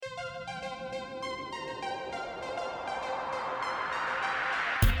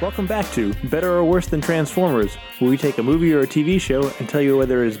Welcome back to Better or Worse Than Transformers, where we take a movie or a TV show and tell you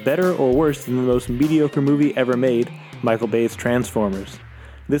whether it is better or worse than the most mediocre movie ever made, Michael Bay's Transformers.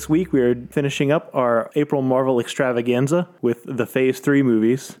 This week we are finishing up our April Marvel extravaganza with the Phase 3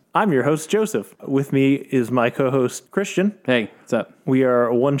 movies. I'm your host, Joseph. With me is my co-host, Christian. Hey, what's up? We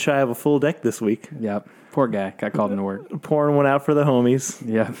are one shy of a full deck this week. Yep. Poor guy. Got called into work. Pouring one out for the homies.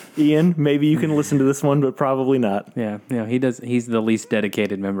 Yeah. Ian, maybe you can listen to this one, but probably not. Yeah. He's the least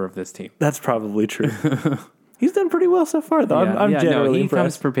dedicated member of this team. That's probably true. He's done pretty well so far, though. Yeah. I'm generally he impressed.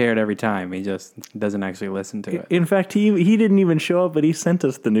 comes prepared every time. He just doesn't actually listen to it. In fact, he didn't even show up, but he sent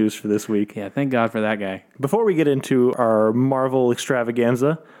us the news for this week. Yeah, thank God for that guy. Before we get into our Marvel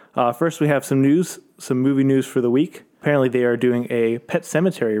extravaganza, first we have some movie news for the week. Apparently they are doing a Pet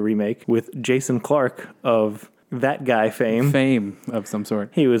Sematary remake with Jason Clarke of That Guy fame. Fame of some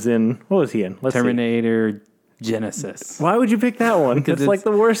sort. He was in, what was he in? Let's Terminator Genesis. Why would you pick that one? It's like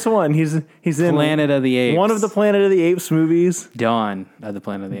the worst one. He's in Planet of the Apes. One of the Planet of the Apes movies. Dawn of the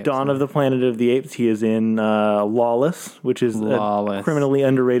Planet of the Apes. Dawn of the Planet of the Apes. He is in Lawless, which is a criminally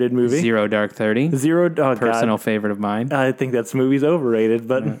underrated movie. Zero Dark 30. Personal favorite of mine. I think that movie's overrated,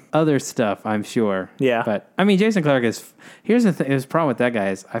 but other stuff, I'm sure. Yeah. But I mean, Jason Clarke is. Here's the thing. His problem with that guy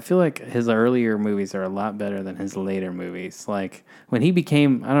is I feel like his earlier movies are a lot better than his later movies. Like when he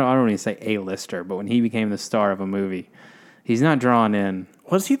became, I don't want to say A-lister, but when he became the star of a movie, he's not drawn in.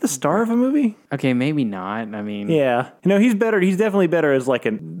 Was he the star of a movie? Okay, maybe not. I mean, yeah, he's better. He's definitely better as like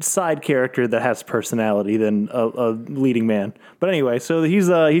a side character that has personality than a leading man. But anyway, so he's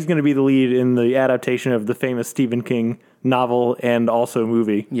going to be the lead in the adaptation of the famous Stephen King novel and also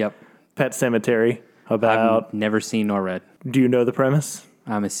movie. Yep. Pet Sematary. I've never seen nor read. Do you know the premise?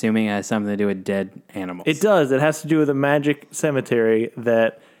 I'm assuming it has something to do with dead animals. It does. It has to do with a magic cemetery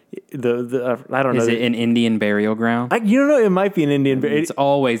that I don't know. Is it an Indian burial ground? It might be an Indian. It's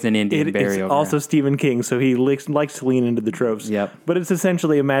always an Indian burial ground. It's also Stephen King, so he likes to lean into the tropes. Yep. But it's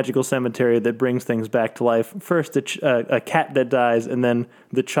essentially a magical cemetery that brings things back to life. First, a cat that dies, and then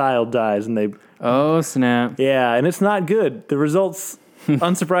the child dies, and they. Oh snap! Yeah, and it's not good. The results,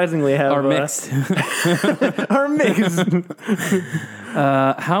 unsurprisingly, are mixed. Are mixed.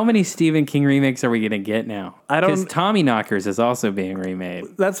 How many Stephen King remakes are we going to get now? Because Tommy Knockers is also being remade.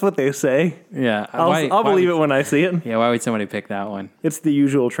 That's what they say. Yeah. I'll believe it when I see it. Yeah, why would somebody pick that one? It's the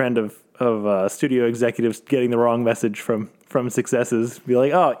usual trend of studio executives getting the wrong message from successes. Be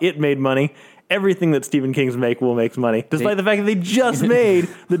like, oh, it made money. Everything that Stephen King's will make money. Despite the fact that they just made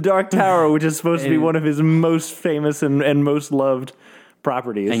The Dark Tower, which is supposed to be one of his most famous and most loved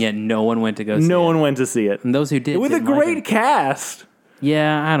properties. And yet no one went to go see it. No one went to see it. And those who did with a great cast.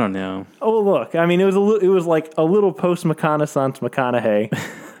 Yeah, I don't know. Oh, look. I mean, it was like a little post-McConaissance McConaughey.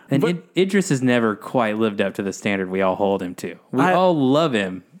 And Idris has never quite lived up to the standard we all hold him to. We all love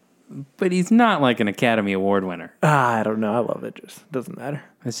him, but he's not like an Academy Award winner. I don't know. I love Idris. Doesn't matter.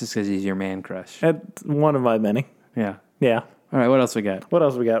 That's just because he's your man crush. That's one of my many. Yeah. Yeah. All right, what else we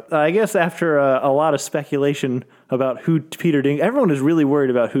got? I guess after a lot of speculation about who Peter Dinklage... Everyone is really worried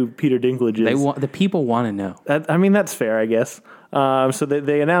about who Peter Dinklage is. The people want to know. That's fair, I guess. So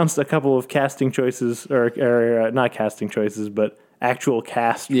they announced a couple of casting choices, or not casting choices, but actual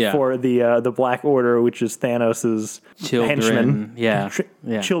cast for the Black Order, which is Thanos' henchmen. Yeah.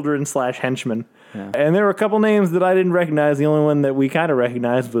 Children/henchmen. Yeah. And there were a couple names that I didn't recognize. The only one that we kind of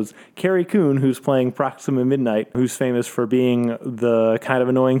recognized was Carrie Coon, who's playing Proxima Midnight, who's famous for being the kind of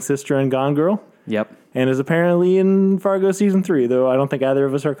annoying sister in Gone Girl. Yep. And is apparently in Fargo Season 3, though I don't think either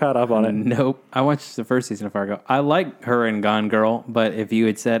of us are caught up on it. Nope. I watched the first season of Fargo. I like her in Gone Girl, but if you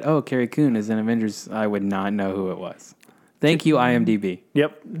had said, oh, Carrie Coon is in Avengers, I would not know who it was. Thank you, IMDb.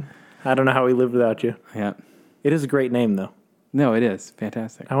 Yep. I don't know how we lived without you. Yep. It is a great name, though. No, it is.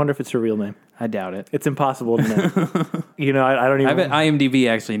 Fantastic. I wonder if it's her real name. I doubt it. It's impossible to know. I don't even... I bet IMDb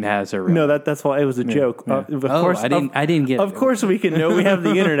actually has her real name. No, that's why it was a joke. Yeah. Of course, I didn't get it. Of course we can know. We have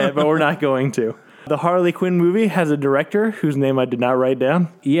the internet, but we're not going to. The Harley Quinn movie has a director whose name I did not write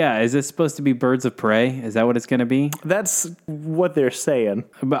down. Yeah, is this supposed to be Birds of Prey? Is that what it's going to be? That's what they're saying.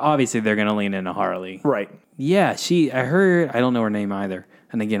 But obviously they're going to lean into Harley. Right. Yeah, I don't know her name either.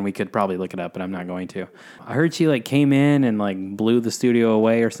 And again, we could probably look it up, but I'm not going to. I heard she came in and blew the studio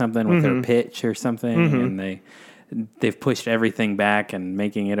away or something with her pitch or something, and they've pushed everything back and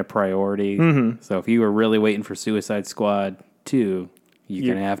making it a priority. So if you were really waiting for Suicide Squad 2, you're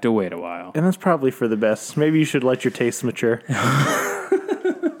going to have to wait a while. And that's probably for the best. Maybe you should let your tastes mature.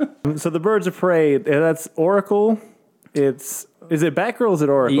 So the Birds of Prey, that's Oracle. It's Is it Batgirl or is it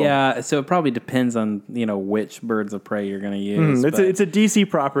Oracle? Yeah, so it probably depends on, which Birds of Prey you're going to use. It's a DC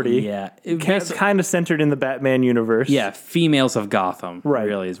property. Yeah. It's kind of centered in the Batman universe. Yeah, females of Gotham, Right.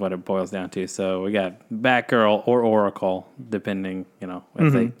 really is what it boils down to. So we got Batgirl or Oracle, depending,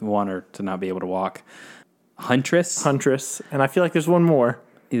 if they want her to not be able to walk. Huntress. And I feel like there's one more.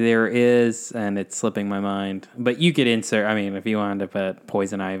 There is, and it's slipping my mind. But you could insert, if you wanted to put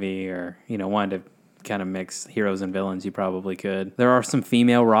Poison Ivy or, wanted to kind of mix heroes and villains, you probably could. There are some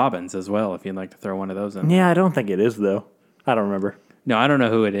female Robins as well, if you'd like to throw one of those in. Yeah, I don't think it is, though. I don't remember. No, I don't know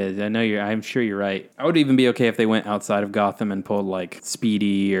who it is. I'm sure you're right. I would even be okay if they went outside of Gotham and pulled like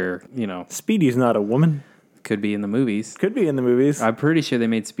Speedy or, Speedy's not a woman. Could be in the movies. Could be in the movies. I'm pretty sure they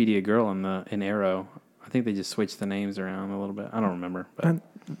made Speedy a girl in Arrow. I think they just switched the names around a little bit. I don't remember. But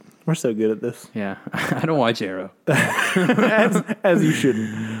We're so good at this. yeah, I don't watch Arrow. as you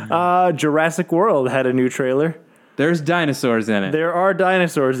shouldn't. Jurassic World had a new trailer. There's dinosaurs in it. There are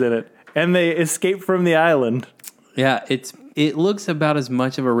dinosaurs in it, and they escape from the island. Yeah, it looks about as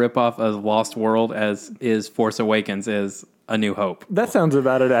much of a ripoff of Lost World as is Force Awakens is A New Hope. That sounds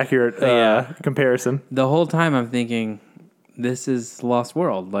about an accurate comparison. The whole time I'm thinking, this is Lost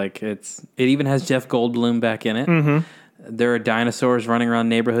World. Like it even has Jeff Goldblum back in it. Mm-hmm. There are dinosaurs running around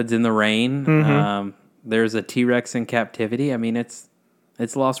neighborhoods in the rain. Mm-hmm. There's a T-Rex in captivity.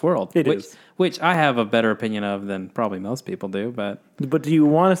 It's Lost World. It is. Which I have a better opinion of than probably most people do. But do you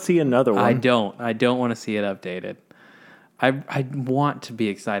want to see another one? I don't. I don't want to see it updated. I want to be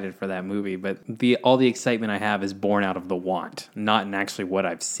excited for that movie, but all the excitement I have is born out of the want, not in actually what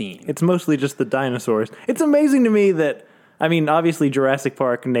I've seen. It's mostly just the dinosaurs. It's amazing to me that, obviously Jurassic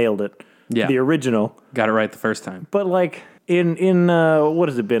Park nailed it. Yeah. The original. Got it right the first time. But in what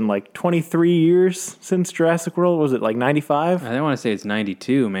has it been, 23 years since Jurassic World? Was it 95? I don't want to say it's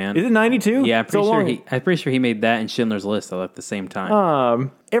 92, man. Is it 92? Yeah, I'm pretty sure he made that and Schindler's List at the same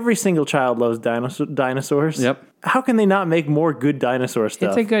time. Every single child loves dinosaurs. Yep. How can they not make more good dinosaur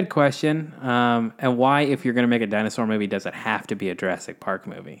stuff? It's a good question. And why, if you're going to make a dinosaur movie, does it have to be a Jurassic Park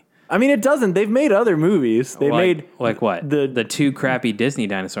movie? It doesn't. They've made other movies. They made what? The two crappy Disney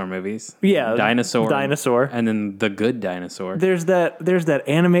dinosaur movies. Yeah, Dinosaur, and then The Good Dinosaur. There's that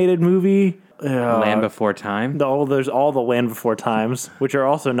animated movie, Land Before Time. There's all the Land Before Times, which are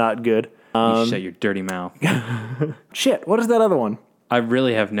also not good. You shut your dirty mouth. Shit, what is that other one? I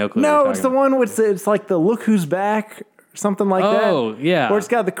really have no clue. No, it's the one with it's like the Look Who's Back. Something like that. Oh, yeah. Where it's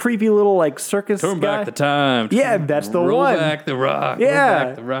got the creepy little circus Turn guy. back the time. Yeah, that's the Roll one. back the rock. Yeah. Roll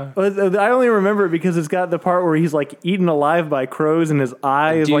back the rock. I only remember it because it's got the part where he's eaten alive by crows and his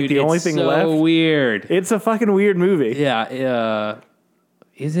eye is the only thing left. It's so weird. It's a fucking weird movie. Yeah.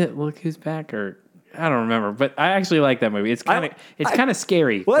 Is it Look Who's Back or... I don't remember, but I actually like that movie. It's kind of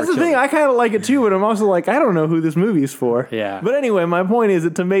scary. Well, that's the thing. I kind of like it too, but I'm also I don't know who this movie's for. Yeah. But anyway, my point is,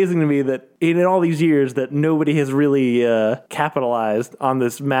 it's amazing to me that in all these years that nobody has really capitalized on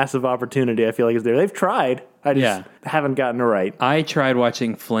this massive opportunity. I feel like is there. They've tried. I just haven't gotten it right. I tried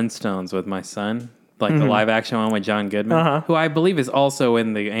watching Flintstones with my son, the live action one with John Goodman, who I believe is also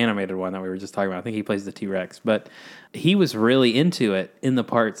in the animated one that we were just talking about. I think he plays the T-Rex, but he was really into it in the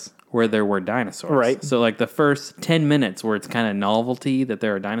parts where there were dinosaurs. Right. So the first 10 minutes where it's kind of novelty that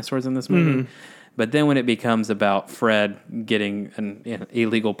there are dinosaurs in this movie. But then when it becomes about Fred getting an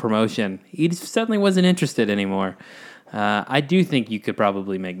illegal promotion, he suddenly wasn't interested anymore. I do think you could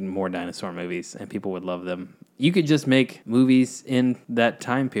probably make more dinosaur movies and people would love them. You could just make movies in that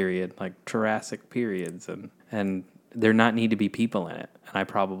time period, like Jurassic periods, and there not need to be people in it. And I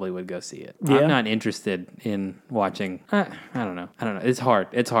probably would go see it. Yeah. I'm not interested in watching. I don't know. It's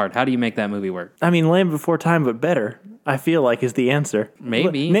hard. How do you make that movie work? Land Before Time, but better, I feel like, is the answer.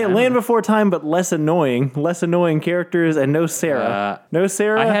 Maybe. Land Before Time, but less annoying. Less annoying characters and no Sarah. No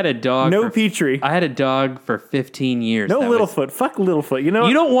Sarah. I had a dog. No Petrie. I had a dog for 15 years. No Littlefoot. Fuck Littlefoot. You know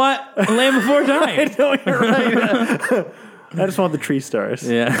You don't want Land Before Time. I know, you're right. I just want the tree stars.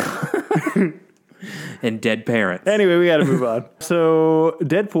 Yeah. And dead parents. Anyway, we got to move on. So,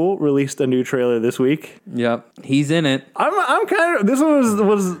 Deadpool released a new trailer this week. Yep, he's in it. I'm kind of. This one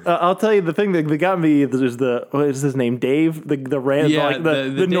was. I'll tell you the thing that got me is what is his name? Dave, the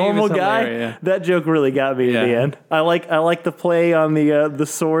the normal Dave is guy. hilarious, yeah. That joke really got me in the end. I like the play on the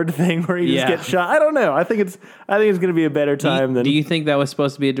sword thing where he just gets shot. I don't know. I think it's going to be a better time than. Do you think that was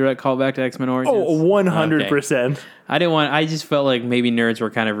supposed to be a direct callback to X-Men Origins? Oh, 100%. I just felt like maybe nerds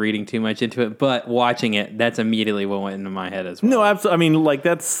were kind of reading too much into it, but watching it, that's immediately what went into my head as well. No, absolutely.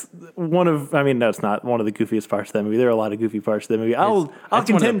 That's one of. No, it's not one of the goofiest parts of that movie. There are a lot of goofy parts of that movie. That's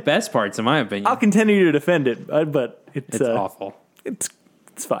one of the best parts, in my opinion. I'll continue to defend it, but it's awful. It's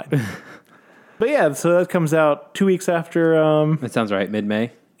fine. But yeah, so that comes out 2 weeks after. That sounds right.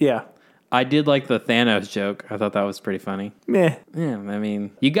 Mid-May. Yeah. I did like the Thanos joke. I thought that was pretty funny. Meh. Yeah, I mean,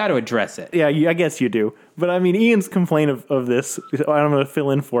 you got to address it. Yeah, I guess you do. But I mean, Ian's complaint of this, I'm going to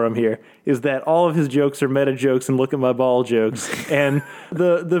fill in for him here, is that all of his jokes are meta jokes and look at my ball jokes. And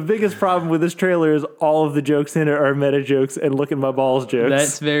the biggest problem with this trailer is all of the jokes in it are meta jokes and look at my balls jokes.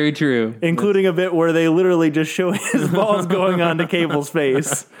 That's very true. Including a bit where they literally just show his balls going onto Cable's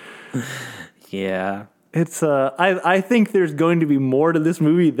face. Yeah. It's I think there's going to be more to this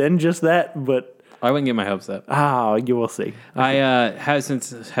movie than just that, but I wouldn't get my hopes up. you will see. I have,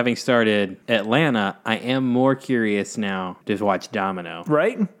 since having started Atlanta, I am more curious now to watch Domino.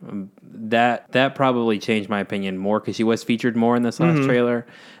 Right? That probably changed my opinion more because she was featured more in this last trailer,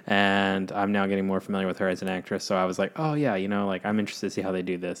 and I'm now getting more familiar with her as an actress. So I was like, oh yeah, like I'm interested to see how they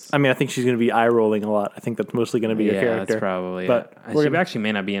do this. I mean, I think she's going to be eye rolling a lot. I think that's mostly going to be her character. That's probably but it. She actually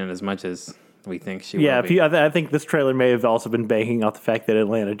may not be in it as much as we think she will be. I think this trailer may have also been banking off the fact that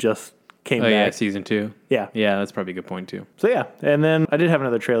Atlanta just came back. Yeah, season 2. Yeah. Yeah, that's probably a good point too. So yeah, and then I did have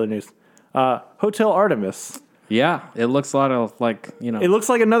another trailer news. Hotel Artemis. Yeah, it looks a lot of It looks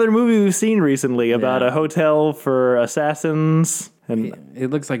like another movie we've seen recently about a hotel for assassins. And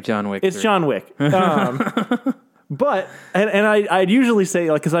it looks like John Wick. It's John Wick. But, and I'd usually say,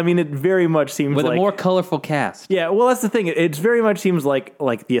 because I mean, it very much seems with like... a more colorful cast. Yeah, well, that's the thing. It very much seems like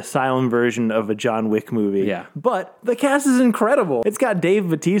the Asylum version of a John Wick movie. Yeah. But the cast is incredible. It's got Dave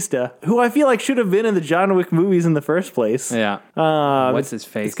Bautista, who I feel like should have been in the John Wick movies in the first place. Yeah. What's his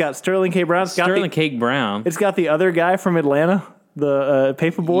face? It's got Sterling K. Brown. K. Brown. It's got the other guy from Atlanta, the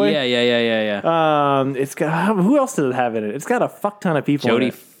Paperboy. Yeah. It's got... Who else does it have in it? It's got a fuck ton of people in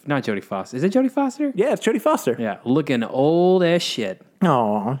it. Not Jodie Foster. Is it Jodie Foster? Yeah, it's Jodie Foster. Yeah, looking old as shit.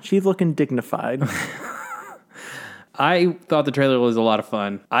 Oh, she's looking dignified. I thought the trailer was a lot of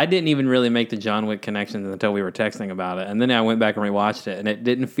fun. I didn't even really make the John Wick connections until we were texting about it. And then I went back and rewatched it, and it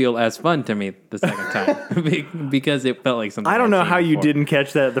didn't feel as fun to me the second time because it felt like something I don't know how you before. didn't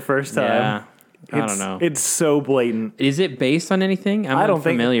catch that the first time. Yeah. I don't know. It's so blatant. Is it based on anything? I don't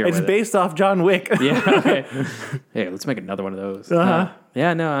think it's with based off John Wick. Yeah. Okay. Hey, let's make another one of those.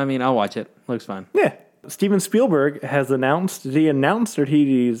 Yeah. No. I mean, I'll watch it. Looks fun. Yeah. Steven Spielberg has announced. Did he announce or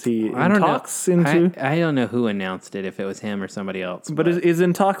is he in talks into? I don't know who announced it. If it was him or somebody else. But is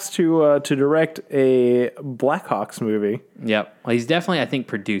in talks to direct a Blackhawks movie. Yep. Well, he's definitely, I think,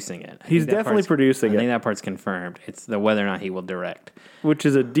 producing it. He's definitely producing it. I think that part's confirmed. It's the whether or not he will direct. Which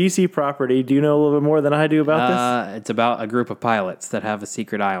is a DC property. Do you know a little bit more than I do about this? It's about a group of pilots that have a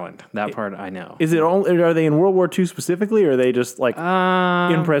secret island. That part I know. Is it only? Are they in World War II specifically, or are they just like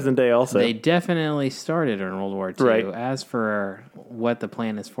in present day also? They definitely started in World War II. Right. As for what the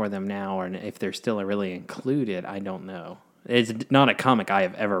plan is for them now, or if they're still really included, I don't know. It's not a comic I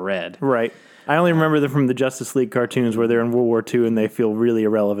have ever read. Right. I only remember them from the Justice League cartoons where they're in World War II and they feel really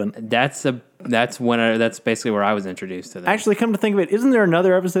irrelevant. That's basically where I was introduced to them. Actually, come to think of it, isn't there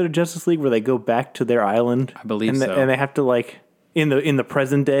another episode of Justice League where they go back to their island? I believe so. And they have to in the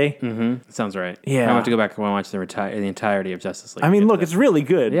present day. Mm-hmm. Sounds right. Yeah. I have to go back and watch the entirety of Justice League. I mean, look, it's really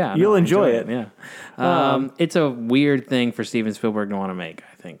good. Yeah, you'll enjoy it. Yeah. It's a weird thing for Steven Spielberg to want to make,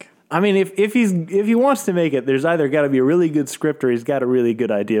 I think. I mean, if he wants to make it, there's either got to be a really good script or he's got a really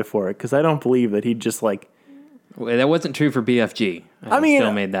good idea for it. Because I don't believe that he'd just Well, that wasn't true for BFG. I mean,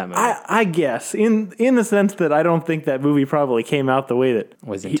 still made that movie. I guess in the sense that I don't think that movie probably came out the way that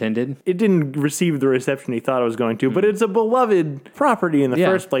was intended. It didn't receive the reception he thought it was going to, but it's a beloved property in the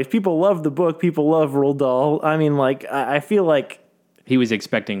first place. People love the book. People love Roald Dahl. I mean, I feel like he was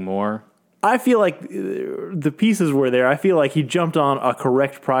expecting more. I feel like the pieces were there. I feel like he jumped on a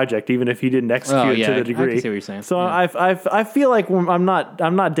correct project, even if he didn't execute it to the degree. I can see what you're saying. So I feel like I'm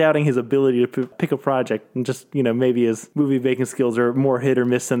not doubting his ability to pick a project, and just maybe his movie making skills are more hit or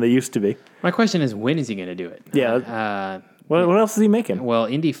miss than they used to be. My question is, when is he going to do it? Yeah. What else is he making? Well,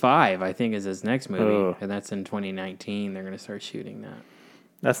 Indy 5, I think, is his next movie, and that's in 2019. They're going to start shooting that.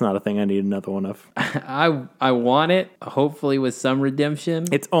 That's not a thing I need another one of. I want it, hopefully with some redemption.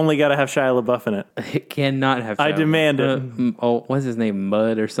 It's only got to have Shia LaBeouf in it. It cannot have Shia I demand it. What's his name?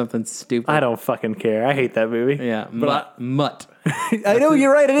 Mud or something stupid? I don't fucking care. I hate that movie. Yeah, Mutt. I know,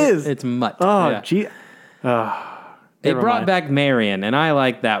 you're right, it is. It's Mutt. Oh, gee. They brought back Marion, and I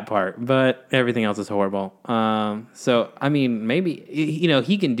like that part, but everything else is horrible. So, I mean, maybe,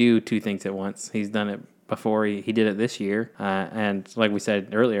 he can do two things at once. He's done it before. He did it this year. And like we said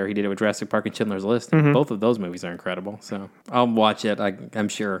earlier, he did it with Jurassic Park and Schindler's List. Mm-hmm. Both of those movies are incredible. So I'll watch it, I'm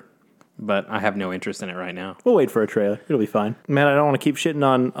sure. but I have no interest in it right now. We'll wait for a trailer. It'll be fine. Man, I don't want to keep shitting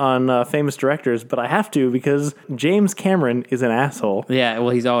on famous directors, but I have to because James Cameron is an asshole. Yeah,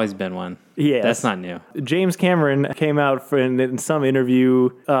 well, he's always been one. Yes. That's not new. James Cameron came out in some interview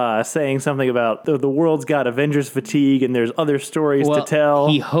saying something about the world's got Avengers fatigue and there's other stories to tell.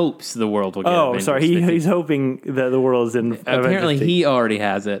 He hopes the world will get Avengers fatigue. fatigue. He's hoping that the world is in Apparently, Avengers he already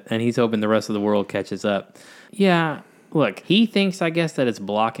has it, and he's hoping the rest of the world catches up. Yeah. Look, he thinks, I guess, that it's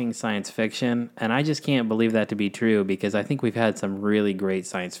blocking science fiction, and I just can't believe that to be true because I think we've had some really great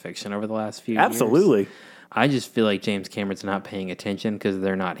science fiction over the last few years. Absolutely. I just feel like James Cameron's not paying attention because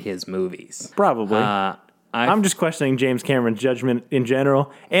they're not his movies. Probably. I'm just questioning James Cameron's judgment in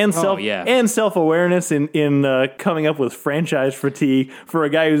general and self-awareness in coming up with franchise fatigue for a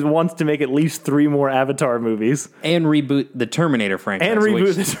guy who wants to make at least 3 more Avatar movies. And reboot the Terminator franchise.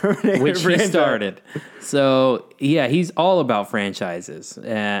 Which he started. So, yeah, he's all about franchises.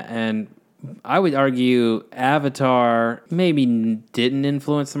 And I would argue Avatar maybe didn't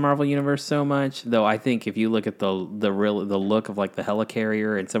influence the Marvel Universe so much, though I think if you look at the look of like the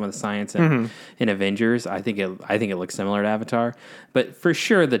helicarrier and some of the science in Avengers, I think it looks similar to Avatar. But for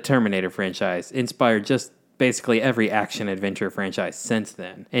sure, the Terminator franchise inspired just basically every action adventure franchise since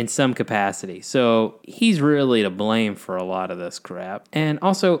then in some capacity. So he's really to blame for a lot of this crap. And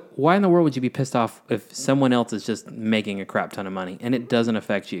also, why in the world would you be pissed off if someone else is just making a crap ton of money and it doesn't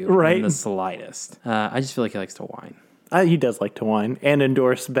affect you in the slightest? I just feel like he likes to whine. He does like to whine and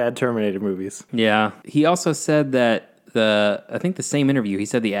endorse bad Terminator movies. Yeah. He also said that I think the same interview, he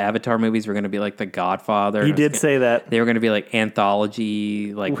said the Avatar movies were going to be like The Godfather. He did say that. They were going to be like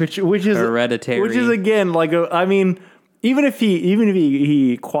anthology, like which is Hereditary. Which is again like even if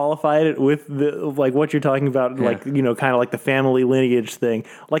he qualified it with the like what you're talking about, like kind of like the family lineage thing,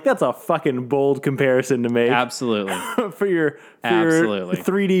 like that's a fucking bold comparison to make. Absolutely. for your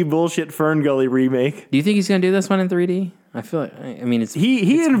 3D bullshit Fern Gully remake. Do you think he's going to do this one in 3D? I feel like it's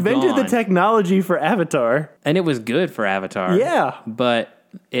he invented the technology for Avatar, and it was good for Avatar. Yeah, but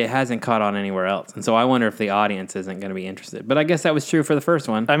it hasn't caught on anywhere else, and so I wonder if the audience isn't going to be interested. But I guess that was true for the first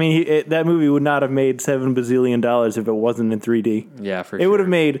one. I mean, that movie would not have made $7 bazillion if it wasn't in 3D. Yeah, for sure. It would have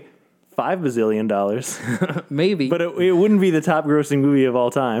made $5 bazillion, maybe, but it wouldn't be the top grossing movie of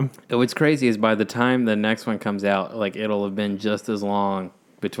all time. What's crazy is by the time the next one comes out, like it'll have been just as long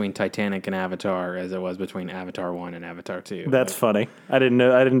between Titanic and Avatar as it was between Avatar 1 and Avatar 2. That's funny. I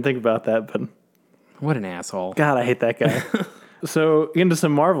didn't think about that, but what an asshole. God, I hate that guy. So, into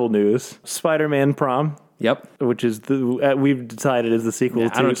some Marvel news. Spider-Man Prom. Yep. Which is we've decided is the sequel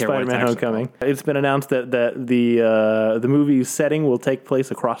to Spider-Man Homecoming. It's been announced that the movie's setting will take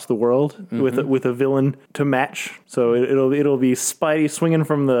place across the world with a villain to match. So it'll be Spidey swinging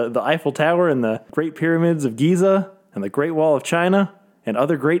from the Eiffel Tower and the Great Pyramids of Giza and the Great Wall of China and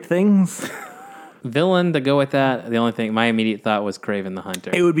other great things. Villain to go with that. The only thing, my immediate thought was Kraven the Hunter.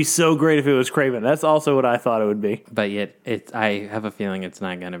 It would be so great if it was Kraven. That's also what I thought it would be. But yet, I have a feeling it's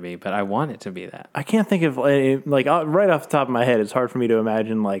not going to be. But I want it to be that. I can't think of right off the top of my head. It's hard for me to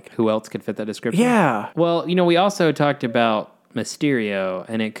imagine who else could fit that description. Yeah. Well, we also talked about Mysterio,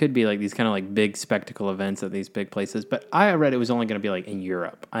 and it could be like these kind of like big spectacle events at these big places. But I read it was only going to be like in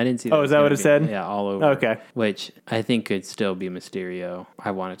Europe. I didn't see that. Oh, is that what it said? Yeah, all over. Okay. Which I think could still be Mysterio.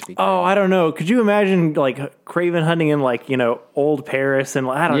 I want it to be. Oh, I don't know. Could you imagine like Kraven hunting in like old Paris and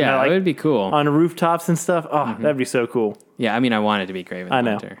I don't know. Yeah, it would be cool on rooftops and stuff. Oh, that'd be so cool. Yeah, I want it to be Kraven the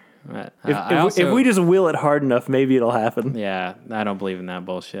Hunter. But, if we just will it hard enough, maybe it'll happen. Yeah, I don't believe in that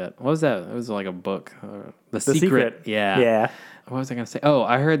bullshit. What was that? It was like a book. The Secret. Yeah. Yeah. What was I going to say? Oh,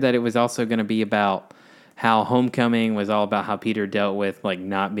 I heard that it was also going to be about how Homecoming was all about how Peter dealt with like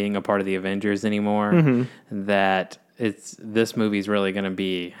not being a part of the Avengers anymore. Mm-hmm. That this movie's really going to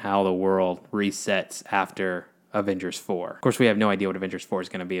be how the world resets after Avengers 4. Of course, we have no idea what Avengers 4 is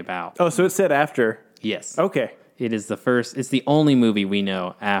going to be about. Oh, so it's set after. Yes. Okay. It is it's the only movie we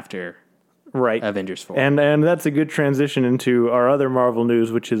know after Avengers 4. And that's a good transition into our other Marvel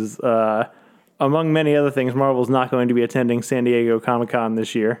news, which is, among many other things, Marvel's not going to be attending San Diego Comic-Con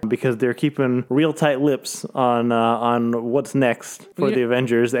this year because they're keeping real tight lips on what's next for the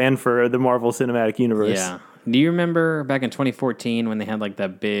Avengers and for the Marvel Cinematic Universe. Yeah. Do you remember back in 2014 when they had like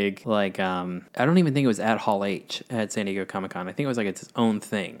that big, I don't even think it was at Hall H at San Diego Comic-Con. I think it was like its own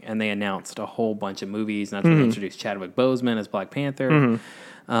thing. And they announced a whole bunch of movies. And that's when they introduced Chadwick Boseman as Black Panther.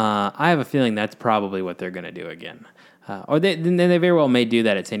 I have a feeling that's probably what they're going to do again. Or they very well may do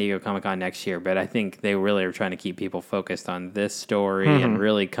that at San Diego Comic-Con next year. But I think they really are trying to keep people focused on this story and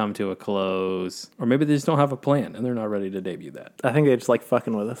really come to a close. Or maybe they just don't have a plan and they're not ready to debut that. I think they just like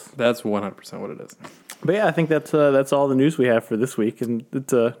fucking with us. That's 100% what it is. But yeah, I think that's all the news we have for this week, and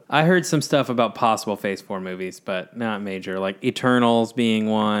it's I heard some stuff about possible Phase 4 movies, but not major. Like Eternals being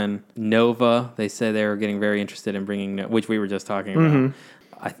one. Nova, they said they were getting very interested in bringing, which we were just talking about.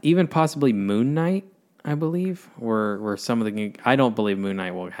 Even possibly Moon Knight, I believe, were some of the... I don't believe Moon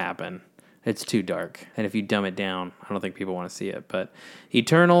Knight will happen. It's too dark. And if you dumb it down, I don't think people want to see it. But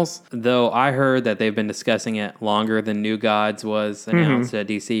Eternals, though I heard that they've been discussing it longer than New Gods was announced at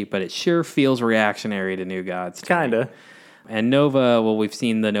DC, but it sure feels reactionary to New Gods. kind of. And Nova, well, we've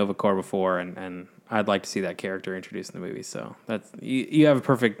seen the Nova Corps before, and I'd like to see that character introduced in the movie. So that's you have a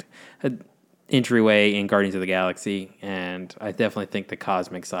perfect entryway in Guardians of the Galaxy, and I definitely think the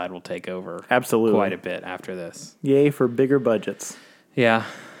cosmic side will take over Absolutely. quite a bit after this. Yay for bigger budgets. Yeah.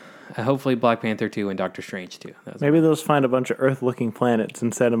 Hopefully Black Panther 2 and Doctor Strange 2. Maybe they'll just find a bunch of Earth-looking planets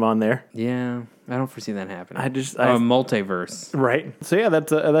and set them on there. Yeah, I don't foresee that happening. I multiverse. Right. So yeah,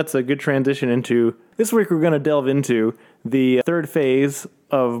 that's a good transition into... This week we're going to delve into the third phase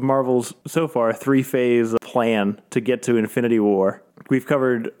of Marvel's, so far, 3-phase plan to get to Infinity War. We've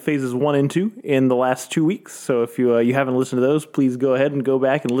covered phases 1 and 2 in the last 2 weeks, so if you haven't listened to those, please go ahead and go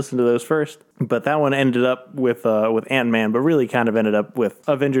back and listen to those first. But that one ended up with Ant-Man, but really kind of ended up with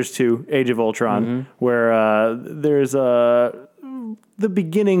Avengers 2, Age of Ultron, where there's the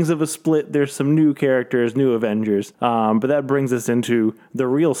beginnings of a split. There's some new characters, new Avengers, but that brings us into the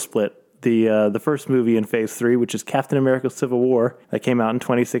real split. The first movie in Phase 3, which is Captain America Civil War, that came out in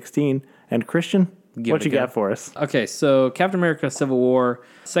 2016. And Christian, what you got for us? Okay, so Captain America Civil War,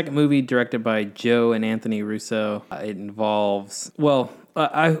 second movie directed by Joe and Anthony Russo. It involves,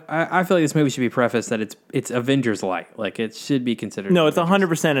 I feel like this movie should be prefaced that it's Avengers light. Like, it should be considered. No, it's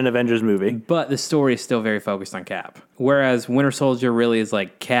 100% an Avengers movie. But the story is still very focused on Cap. Whereas Winter Soldier really is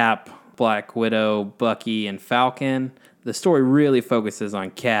like Cap, Black Widow, Bucky, and Falcon. The story really focuses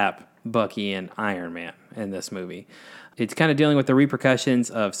on Cap, Bucky, and Iron Man in this movie. It's kind of dealing with the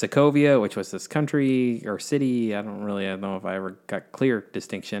repercussions of Sokovia, which was this country or city. I don't know if I ever got clear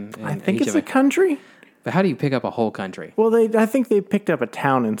distinction. I think it's a country. But how do you pick up a whole country? Well, I think they picked up a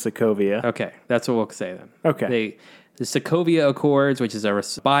town in Sokovia. Okay, that's what we'll say then. Okay. The Sokovia Accords, which is a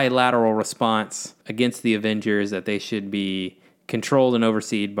bilateral response against the Avengers, that they should be controlled and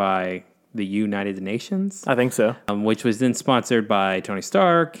overseen by the United Nations. I think so. Which was then sponsored by Tony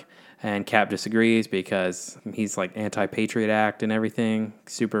Stark. And Cap disagrees because he's like anti-Patriot Act and everything.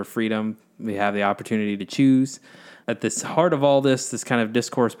 Super freedom. We have the opportunity to choose. At the heart of all this kind of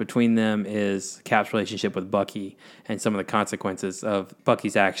discourse between them is Cap's relationship with Bucky and some of the consequences of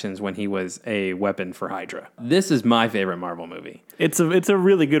Bucky's actions when he was a weapon for Hydra. This is my favorite Marvel movie. It's a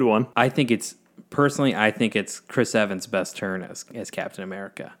really good one. I think it's Chris Evans' best turn as Captain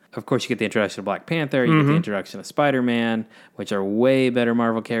America. Of course, you get the introduction of Black Panther, you get the introduction of Spider-Man, which are way better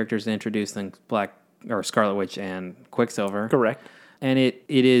Marvel characters to introduce than Scarlet Witch and Quicksilver. Correct. And it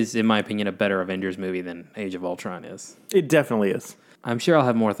is, in my opinion, a better Avengers movie than Age of Ultron is. It definitely is. I'm sure I'll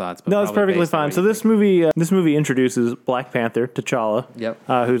have more thoughts. But no, it's perfectly fine. So this movie introduces Black Panther,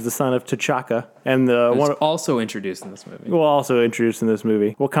 T'Challa, who's the son of T'Chaka, and also introduced in this movie. Well, also introduced in this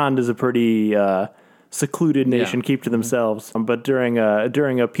movie. Wakanda's a pretty secluded nation, keep to themselves. But during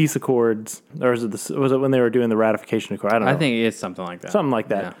a peace accords, or was it when they were doing the ratification accord? I don't know. I think it's something like that. Something like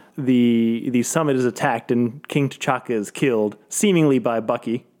that. Yeah. The summit is attacked, and King T'Chaka is killed, seemingly by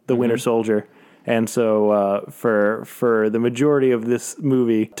Bucky, the Winter Soldier. And so for the majority of this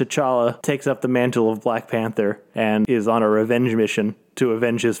movie, T'Challa takes up the mantle of Black Panther and is on a revenge mission to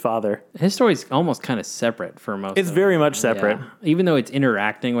avenge his father. His story's almost kind of separate for most. It's very much separate. Yeah. Even though it's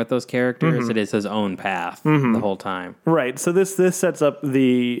interacting with those characters, it is his own path the whole time. Right. So this sets up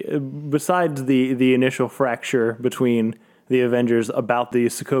besides the initial fracture between the Avengers about the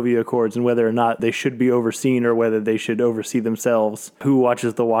Sokovia Accords and whether or not they should be overseen or whether they should oversee themselves. Who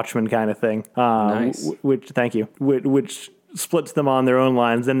watches the Watchmen kind of thing. Nice. Which splits them on their own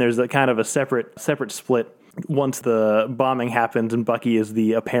lines. Then there's a kind of a separate split once the bombing happens and Bucky is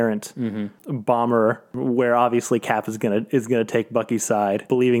the apparent bomber, where obviously Cap is gonna take Bucky's side,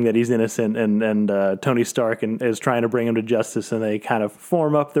 believing that he's innocent, and Tony Stark is trying to bring him to justice, and they kind of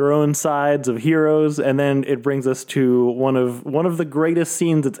form up their own sides of heroes. And then it brings us to one of the greatest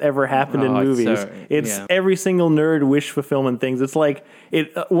scenes that's ever happened in movies. It's every single nerd wish fulfillment things. It's like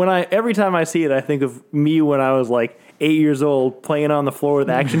every time I see it, I think of me when I was like 8 years old playing on the floor with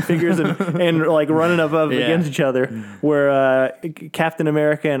action figures and like running up against each other, where Captain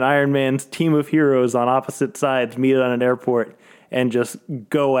America and Iron Man's team of heroes on opposite sides meet on an airport and just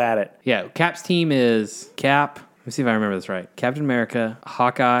go at it. Yeah, Cap's team is Cap. Let me see if I remember this right. Captain America,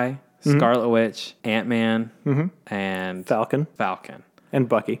 Hawkeye, Scarlet Witch, Ant-Man, and Falcon. Falcon. And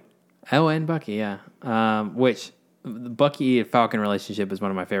Bucky. Oh, and Bucky, yeah. Which the Bucky Falcon relationship is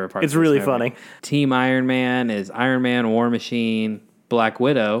one of my favorite parts. It's really funny. Team Iron Man is Iron Man, War Machine, Black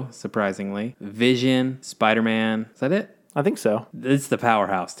Widow, surprisingly, Vision, Spider-Man. Is that it? I think so. It's the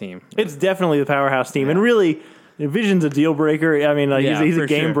powerhouse team. It's definitely the powerhouse team. And really, Vision's a deal breaker. I mean, like he's a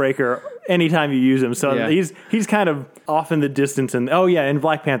game breaker anytime you use him. So he's kind of off in the distance. And and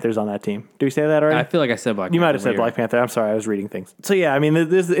Black Panther's on that team. Did we say that already? I feel like I said Black Panther. You might have said Black Panther. I'm sorry, I was reading things. So yeah, I mean,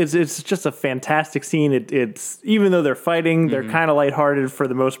 it's just a fantastic scene. It's even though they're fighting, they're kind of lighthearted for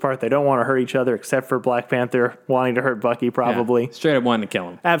the most part. They don't want to hurt each other, except for Black Panther wanting to hurt Bucky, probably. Yeah, straight up wanting to kill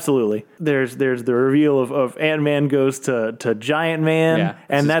him. Absolutely. There's the reveal of Ant-Man goes to Giant Man,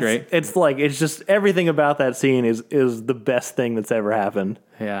 and that's great. It's just everything about that scene is the best thing that's ever happened.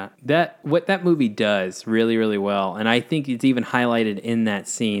 Yeah, what that movie does really, really well, and I think it's even highlighted in that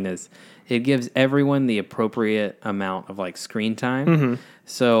scene, is it gives everyone the appropriate amount of like screen time. Mm-hmm.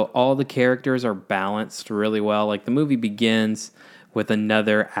 So all the characters are balanced really well. Like the movie begins with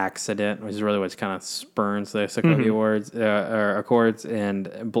another accident, which is really what kind of spurns the Sokovia Accords, and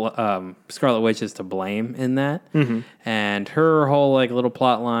Scarlet Witch is to blame in that. Mm-hmm. And her whole like little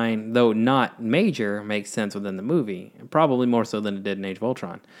plot line, though not major, makes sense within the movie, probably more so than it did in Age of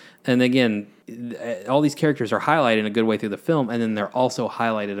Ultron. And again, all these characters are highlighted in a good way through the film, and then they're also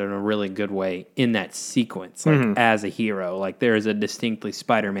highlighted in a really good way in that sequence, like as a hero. Like there is a distinctly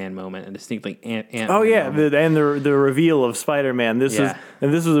Spider-Man moment, and distinctly Ant-Man. Oh yeah, and the reveal of Spider-Man. This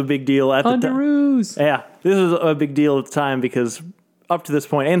was a big deal at the time. Yeah, this was a big deal at the time because up to this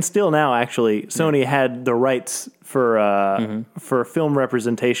point, and still now actually, Sony had the rights for film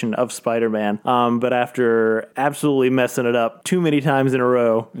representation of Spider-Man. But after absolutely messing it up too many times in a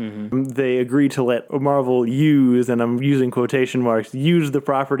row, they agreed to let Marvel use, and I'm using quotation marks, use the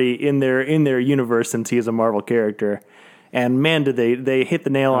property in their universe since he is a Marvel character. And man, did they hit the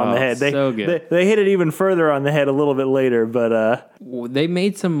nail on the head. So good. They hit it even further on the head a little bit later, but they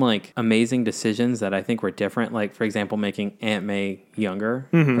made some like amazing decisions that I think were different. Like for example, making Aunt May younger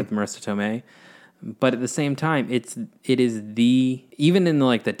with Marissa Tomei. But at the same time, it is even in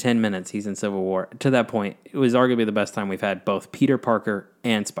the 10 minutes he's in Civil War, to that point, it was arguably the best time we've had both Peter Parker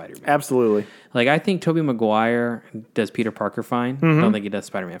and Spider-Man. Absolutely. Like, I think Tobey Maguire does Peter Parker fine. I don't think he does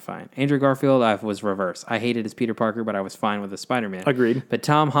Spider-Man fine. Andrew Garfield, I was reverse. I hated his Peter Parker, but I was fine with his Spider-Man. Agreed. But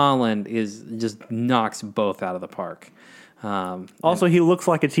Tom Holland just knocks both out of the park. Also, he looks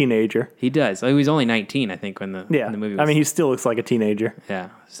like a teenager. He does. He was only 19, I think, when the movie was. I mean, he still looks like a teenager. Yeah.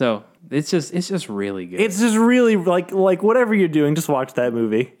 So it's just really good. It's just really like whatever you're doing, just watch that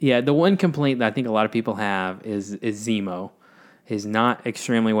movie. Yeah. The one complaint that I think a lot of people have is Zemo is not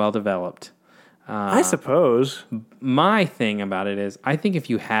extremely well developed. I suppose. My thing about it is, I think if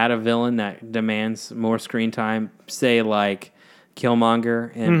you had a villain that demands more screen time, say like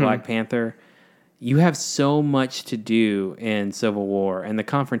Killmonger in Black Panther, you have so much to do in Civil War, and the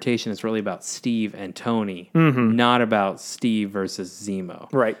confrontation is really about Steve and Tony, not about Steve versus Zemo.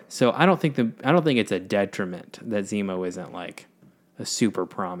 Right. So I don't think it's a detriment that Zemo isn't like a super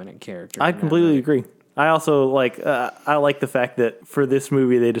prominent character. I completely agree. I also like the fact that for this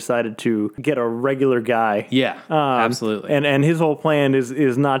movie they decided to get a regular guy. Yeah, absolutely. And his whole plan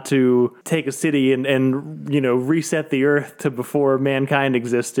is not to take a city and reset the Earth to before mankind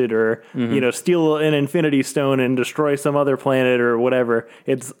existed, or steal an Infinity Stone and destroy some other planet or whatever.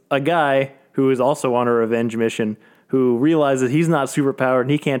 It's a guy who is also on a revenge mission, who realizes he's not superpowered and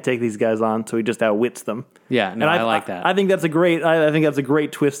he can't take these guys on, so he just outwits them. Yeah, no, I like that. I think that's a great. I think that's a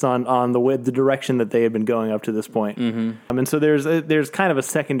great twist on the direction that they had been going up to this point. And so there's kind of a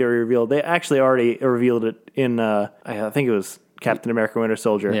secondary reveal. They actually already revealed it in I think it was Captain America: Winter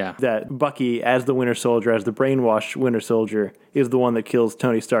Soldier. Yeah. That Bucky, as the Winter Soldier, as the brainwashed Winter Soldier, is the one that kills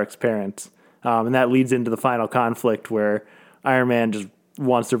Tony Stark's parents, and that leads into the final conflict where Iron Man just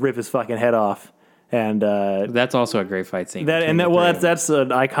wants to rip his fucking head off. And that's also a great fight scene. That's an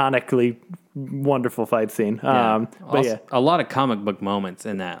iconically wonderful fight scene. Yeah. But also, a lot of comic book moments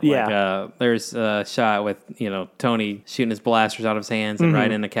in that. Like, there's a shot with Tony shooting his blasters out of his hands and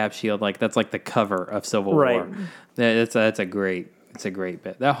right into Cap's shield. Like that's like the cover of Civil War. That's a great. It's a great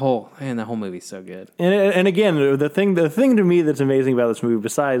bit. That whole movie's so good. And again, the thing to me that's amazing about this movie,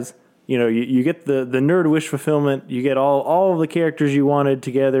 besides you get the nerd wish fulfillment, you get all of the characters you wanted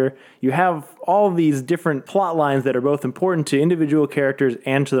together, you have all of these different plot lines that are both important to individual characters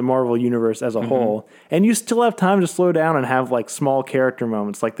and to the Marvel Universe as a whole, and you still have time to slow down and have like small character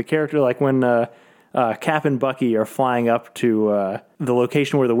moments, like the character like when Cap and Bucky are flying up to the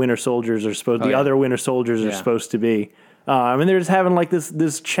location where the Winter Soldiers are supposed, other Winter Soldiers are supposed to be. And they're just having like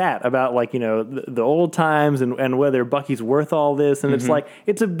this chat about like, the old times and whether Bucky's worth all this. And it's like,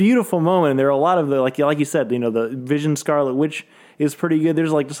 it's a beautiful moment. And there are a lot of the, like you said, the Vision Scarlet Witch is pretty good.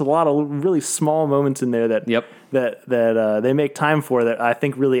 There's like just a lot of really small moments in there that they make time for that I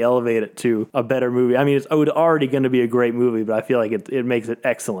think really elevate it to a better movie. I mean, it's already going to be a great movie, but I feel like it makes it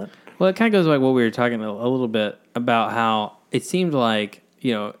excellent. Well, it kind of goes like what we were talking a little bit about how it seemed like,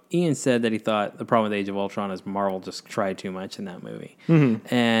 Ian said that he thought the problem with Age of Ultron is Marvel just tried too much in that movie.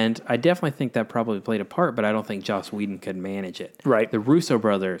 Mm-hmm. And I definitely think that probably played a part, but I don't think Joss Whedon could manage it. Right. The Russo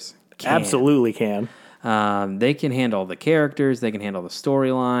brothers can. Absolutely can. They can handle the characters, they can handle the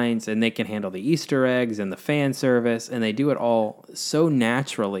storylines, and they can handle the Easter eggs and the fan service, and they do it all so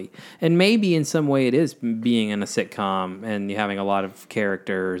naturally. And maybe in some way it is being in a sitcom and you having a lot of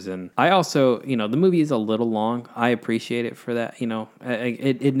characters. And I also, the movie is a little long. I appreciate it for that.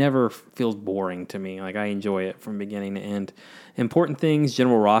 It never feels boring to me. Like I enjoy it from beginning to end. Important things.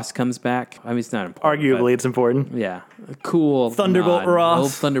 General Ross comes back. I mean, it's not important. Arguably, it's important. Yeah. Cool. Thunderbolt Ross.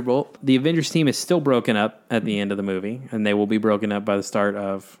 Old Thunderbolt. The Avengers team is still broken up at the end of the movie, and they will be broken up by the start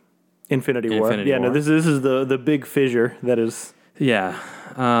of Infinity War. No, this is the big fissure that is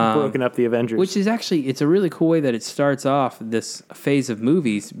broken up the Avengers. Which is actually, it's a really cool way that it starts off this phase of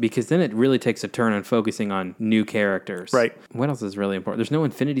movies, because then it really takes a turn on focusing on new characters. Right. What else is really important? There's no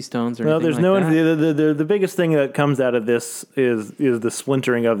Infinity Stones or anything there's like that. The biggest thing that comes out of this is the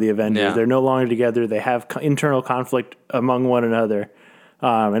splintering of the Avengers. Yeah. They're no longer together. They have internal conflict among one another.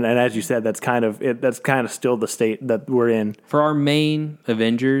 And as you said, that's kind of still the state that we're in. For our main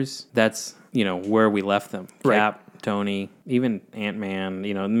Avengers, that's, where we left them. Right. Cap, Tony, even Ant-Man,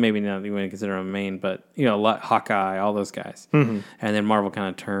 maybe not even consider him main, but, Hawkeye, all those guys. Mm-hmm. And then Marvel kind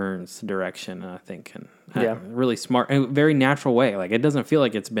of turns direction, I think, and really smart, and very natural way. Like, it doesn't feel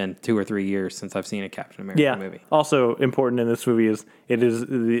like it's been 2 or 3 years since I've seen a Captain America movie. Also important in this movie is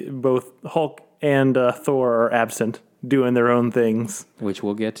both Hulk and Thor are absent, doing their own things, which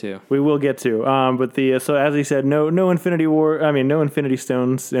we'll get to. We will get to. But so as he said, no Infinity War. I mean, no Infinity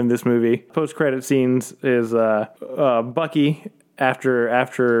Stones in this movie. Post credit scenes is Bucky after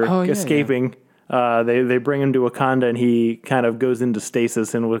escaping. Yeah. They bring him to Wakanda, and he kind of goes into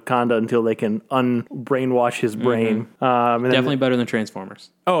stasis in Wakanda until they can unbrainwash his brain. Mm-hmm. Definitely better than Transformers.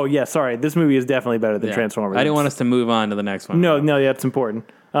 Oh yeah, sorry. This movie is definitely better than Transformers. I didn't want us to move on to the next one. No, that's important.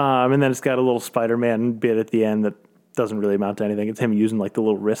 And then it's got a little Spider-Man bit at the end that doesn't really amount to anything. It's him using like the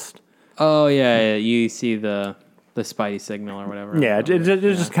little wrist. Oh yeah. You see the Spidey signal or whatever. Yeah, it's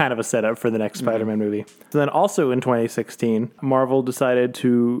just kind of a setup for the next Spider-Man movie. So then also in 2016, Marvel decided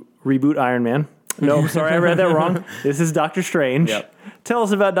to reboot Iron Man. No, I'm sorry, I read that wrong. This is Doctor Strange. Yep. Tell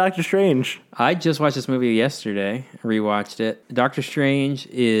us about Doctor Strange. I just watched this movie yesterday, rewatched it. Doctor Strange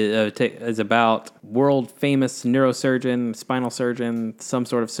is about world famous neurosurgeon, spinal surgeon, some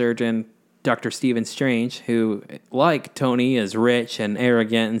sort of surgeon, Dr. Stephen Strange, who, like Tony, is rich and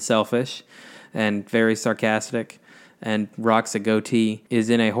arrogant and selfish and very sarcastic and rocks a goatee, is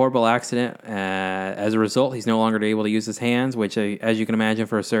in a horrible accident. As a result, he's no longer able to use his hands, which, as you can imagine,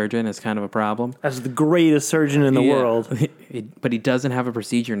 for a surgeon is kind of a problem. As the greatest surgeon in the world. But he doesn't have a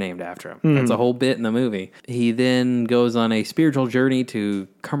procedure named after him. Mm-hmm. That's a whole bit in the movie. He then goes on a spiritual journey to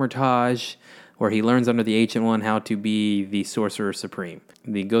Kamar-Taj, where he learns under the Ancient One how to be the Sorcerer Supreme.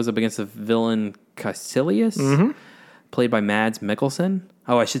 He goes up against the villain Caecilius, played by Mads Mikkelsen.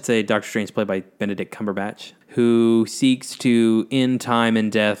 Oh, I should say Doctor Strange, played by Benedict Cumberbatch, who seeks to end time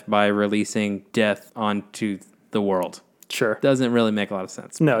and death by releasing death onto the world. Sure. Doesn't really make a lot of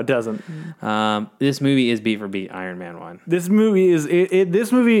sense. No, it doesn't. This movie is beat for beat Iron Man 1. This movie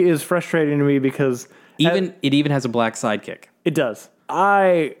is frustrating to me because... It even has a black sidekick. It does.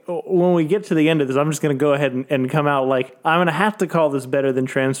 When we get to the end of this, I'm just going to go ahead and come out like, I'm going to have to call this better than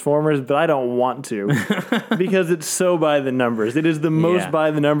Transformers, but I don't want to because it's so by the numbers. It is the most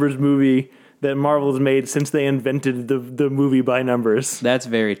by the numbers movie that Marvel has made since they invented the movie by numbers. That's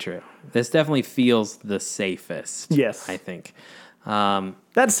very true. This definitely feels the safest. Yes. I think.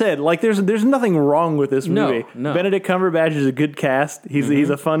 That said, like there's nothing wrong with this movie. No. Benedict Cumberbatch is a good cast. He's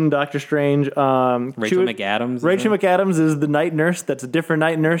a fun Doctor Strange. Rachel McAdams. Rachel McAdams is the night nurse. That's a different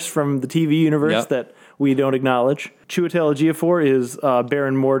night nurse from the TV universe that we don't acknowledge. Chiwetel Ejiofor is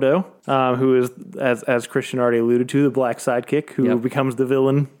Baron Mordo, who is, as Christian already alluded to, the black sidekick who becomes the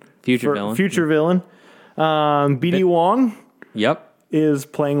villain. Future villain. BD Wong. Yep. Is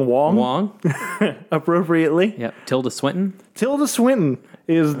playing Wong. Appropriately. Yep. Tilda Swinton. Tilda Swinton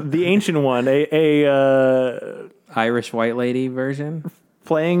is the ancient one, a Irish white lady version.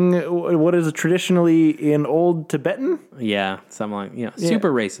 Playing what is traditionally in old Tibetan? Yeah, something like,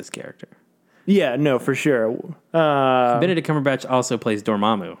 super racist character. Yeah, no, for sure. Benedict Cumberbatch also plays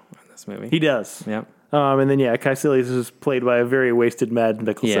Dormammu in this movie. He does. Yep. And then, Caecilius is played by a very wasted Mads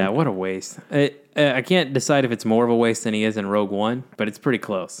Mikkelsen. Yeah, what a waste. I can't decide if it's more of a waste than he is in Rogue One, but it's pretty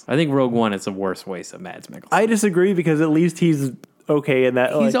close. I think Rogue One is the worst waste of Mads Mikkelsen. I disagree because at least he's okay in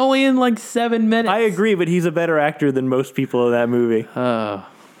that. He's only in like 7 minutes. I agree, but he's a better actor than most people in that movie.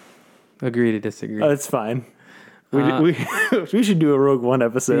 Agree to disagree. It's fine. We should do a Rogue One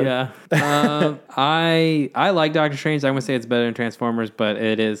episode. Yeah. I like Doctor Strange. I'm gonna say it's better than Transformers, but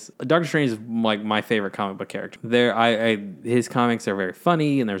it is. Doctor Strange is like my favorite comic book character. His comics are very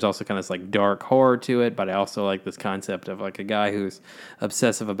funny, and there's also kind of this like dark horror to it. But I also like this concept of like a guy who's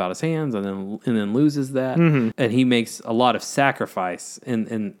obsessive about his hands and then loses that, and he makes a lot of sacrifice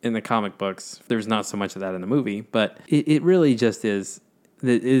in the comic books. There's not so much of that in the movie, but it really just is.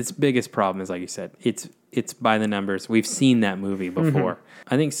 Its biggest problem is, like you said, it's by the numbers. We've seen that movie before.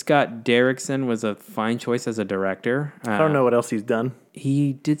 I think Scott Derrickson was a fine choice as a director. I don't know what else he's done.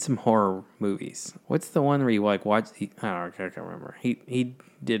 He did some horror movies. What's the one where you like watch? I can't remember. He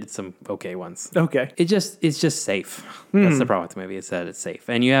did some okay ones. Okay. It's just safe. That's the problem with the movie. Is that it's safe,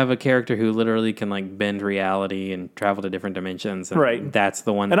 and you have a character who literally can like bend reality and travel to different dimensions. And right. That's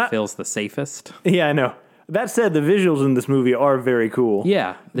the one that feels the safest. Yeah, I know. That said, the visuals in this movie are very cool.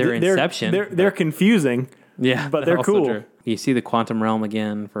 Yeah, they're Inception. They're confusing. Yeah, but they're cool. True. You see the quantum realm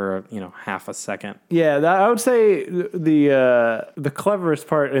again for half a second. Yeah, I would say the cleverest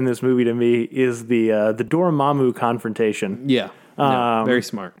part in this movie to me is the Dormammu confrontation. Yeah. No, very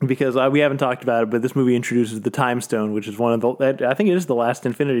smart. Because we haven't talked about it, but this movie introduces the Time Stone, which is one of the. I think it is the last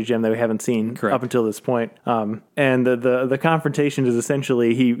Infinity Gem that we haven't seen up until this point. And the confrontation is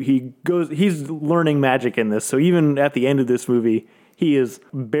essentially he's learning magic in this. So even at the end of this movie, he is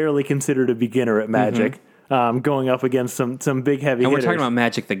barely considered a beginner at magic. Going up against some big heavy hitters. And we're talking about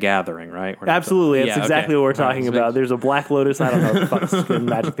Magic the Gathering, right? Absolutely. That's exactly what we're talking about. There's a Black Lotus. I don't know what the fuck is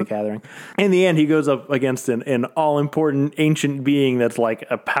Magic the Gathering. In the end, he goes up against an all-important ancient being that's like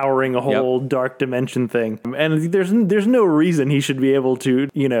powering a whole dark dimension thing. And there's no reason he should be able to,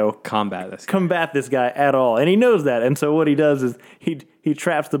 combat this guy at all. And he knows that. And so what he does is he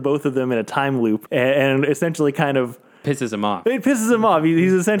traps the both of them in a time loop and essentially kind of pisses him off. It pisses him off.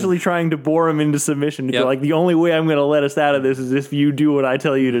 He's essentially trying to bore him into submission. Like, the only way I'm going to let us out of this is if you do what I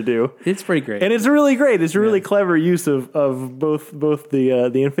tell you to do. It's pretty great. And it's really great. It's a really clever use of both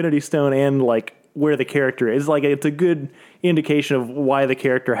the Infinity Stone and, like, where the character is. Like, it's a good indication of why the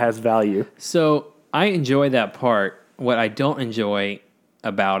character has value. So, I enjoy that part. What I don't enjoy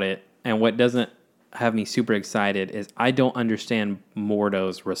about it, and what doesn't have me super excited, is I don't understand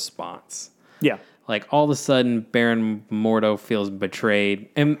Mordo's response. Yeah. Like, all of a sudden, Baron Mordo feels betrayed.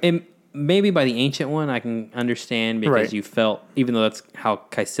 And maybe by the Ancient One, I can understand because you felt, even though that's how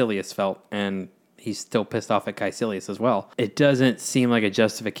Caecilius felt, and he's still pissed off at Caecilius as well, it doesn't seem like a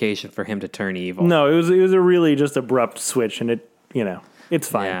justification for him to turn evil. No, it was a really just abrupt switch, and it's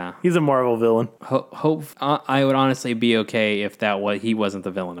fine. Yeah. He's a Marvel villain. I would honestly be okay if he wasn't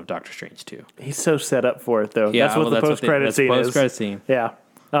the villain of Doctor Strange 2. He's so set up for it, though. Yeah, that's what the post-credit scene is. Post-credit scene. Yeah.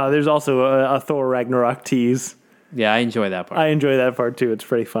 There's also a Thor Ragnarok tease. Yeah, I enjoy that part. I enjoy that part too. It's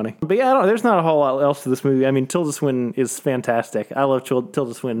pretty funny. But yeah, there's not a whole lot else to this movie. I mean, Tilda Swinton is fantastic. I love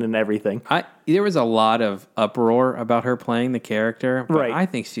Tilda Swinton in everything. There was a lot of uproar about her playing the character, but right. I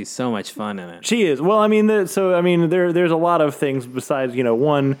think she's so much fun in it. She is. Well, I mean, there's a lot of things besides,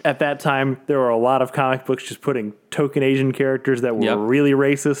 one, at that time, there were a lot of comic books just putting token Asian characters that were really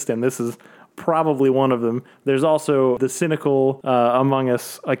racist, and this is probably one of them. There's also the cynical among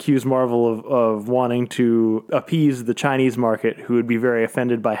us accuse Marvel of wanting to appease the Chinese market, who would be very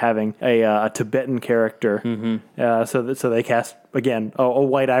offended by having a Tibetan character. Mm-hmm. So they cast, again, a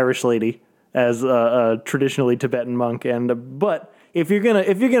white Irish lady as a traditionally Tibetan monk. But if you're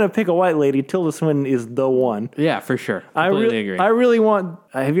gonna pick a white lady, Tilda Swinton is the one. Yeah, for sure. Completely agree. I really want.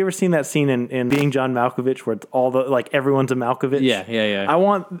 Have you ever seen that scene in Being John Malkovich where it's all everyone's a Malkovich? Yeah. I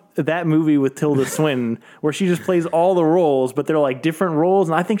want that movie with Tilda Swinton where she just plays all the roles, but they're like different roles,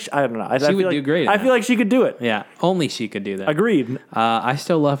 and I think I don't know. She would do great. I feel like she could do it. Yeah, only she could do that. Agreed. I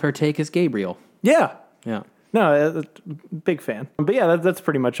still love her take as Gabriel. Yeah. Yeah. No, big fan. But yeah, that's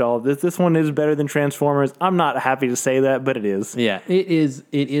pretty much all. This one is better than Transformers. I'm not happy to say that, but it is. Yeah, it is.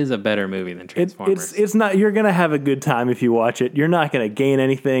 It is a better movie than Transformers. It's not. You're gonna have a good time if you watch it. You're not gonna gain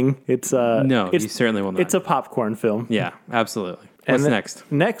anything. You certainly will not. It's a popcorn film. Yeah, absolutely. What's next?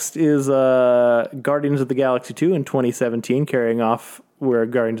 Next is Guardians of the Galaxy 2 in 2017, carrying off where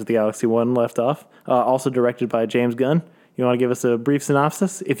Guardians of the Galaxy 1 left off. Also directed by James Gunn. You want to give us a brief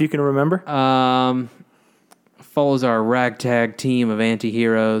synopsis, if you can remember? Follows our ragtag team of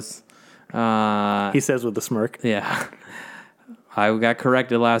anti-heroes Uh, He says with a smirk. yeah. I got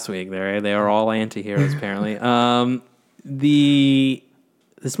corrected last week. They are all anti-heroes, apparently.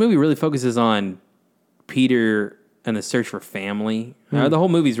 This movie really focuses on Peter and the search for family. The whole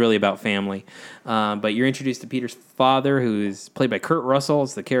movie is really about family. But you're introduced to Peter's father, who's played by Kurt Russell.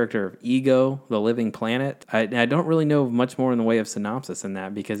 It's the character of Ego, the living planet. I don't really know much more in the way of synopsis in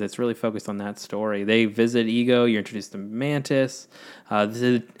that because it's really focused on that story. They visit Ego. You're introduced to Mantis.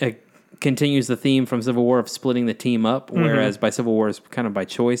 It continues the theme from Civil War of splitting the team up, whereas by Civil War is kind of by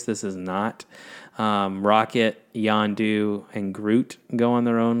choice. This is not. Rocket, Yondu, and Groot go on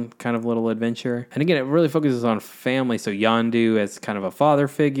their own kind of little adventure. And again, it really focuses on family. So Yondu as kind of a father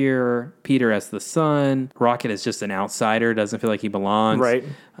figure, Peter as the son, Rocket is just an outsider, doesn't feel like he belongs. Right.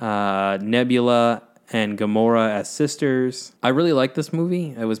 Nebula and Gamora as sisters. I really like this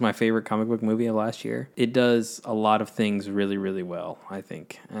movie. It was my favorite comic book movie of last year. It does a lot of things really, really well, I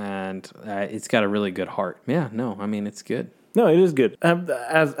think. And it's got a really good heart. Yeah, no, I mean, it's good. No, it is good.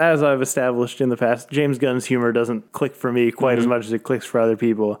 As I've established in the past, James Gunn's humor doesn't click for me quite as much as it clicks for other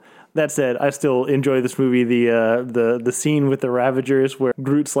people. That said, I still enjoy this movie. The scene with the Ravagers where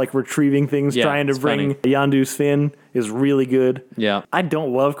Groot's like retrieving things, trying to bring Yondu's fin is really good. Yeah. I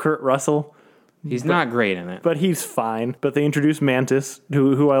don't love Kurt Russell. He's not great in it. But he's fine. But they introduce Mantis,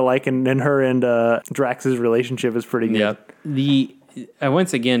 who I like, and her and Drax's relationship is pretty good. Yeah.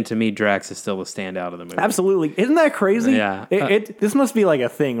 Once again, to me, Drax is still the standout of the movie. Absolutely. Isn't that crazy? Yeah. This must be like a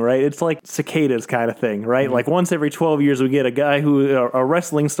thing, right? It's like cicadas kind of thing, right? Like once every 12 years we get a guy a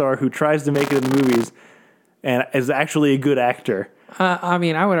wrestling star who tries to make it in the movies and is actually a good actor. I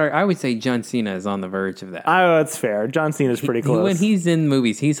mean, I would say John Cena is on the verge of that. That's fair. John Cena's pretty close. When he's in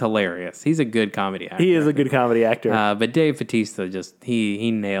movies, he's hilarious. He's a good comedy actor. He is a good comedy actor. But Dave Bautista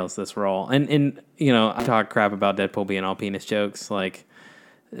he nails this role. And I talk crap about Deadpool being all penis jokes. Like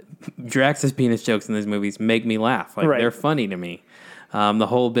Drax's penis jokes in these movies make me laugh. Like they're funny to me. The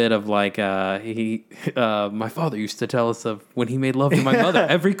whole bit of like my father used to tell us of when he made love to my mother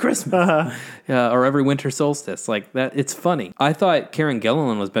every Christmas or every winter solstice, like that. It's funny. I thought Karen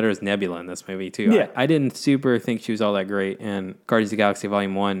Gillan was better as Nebula in this movie too. Yeah. I didn't super think she was all that great in Guardians of the Galaxy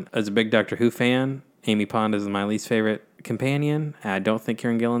Volume 1. As a big Doctor Who fan, Amy Pond is my least favorite companion. I don't think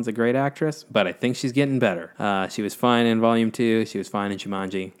Karen Gillan's a great actress, but I think she's getting better. She was fine in Volume 2. She was fine in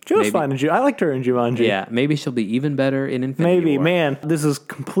Jumanji. She was fine in Jumanji. I liked her in Jumanji. Yeah, maybe she'll be even better in Infinity War. Man, this is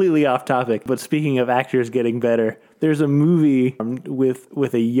completely off topic, but speaking of actors getting better, there's a movie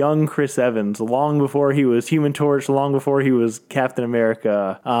with a young Chris Evans, long before he was Human Torch, long before he was Captain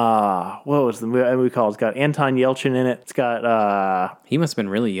America. What was the movie called? It's got Anton Yelchin in it. It's got... He must have been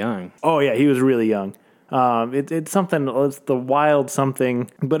really young. Oh, yeah, he was really young. It's something, it's The Wild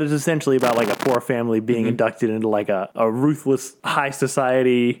Something, but it's essentially about like a poor family being inducted into like a ruthless high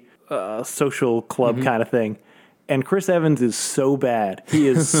society social club kind of thing. And Chris Evans is so bad. He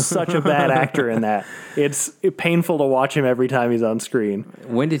is such a bad actor in that. It's painful to watch him every time he's on screen.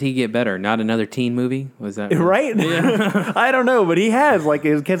 When did he get better? Not another teen movie? Was that right? Yeah. I don't know, but he has. Like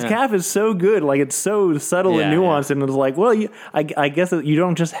his Cap is so good. Like it's so subtle and nuanced, and it's like, well, I guess you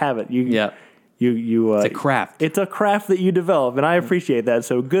don't just have it. It's a craft. It's a craft that you develop, and I appreciate that.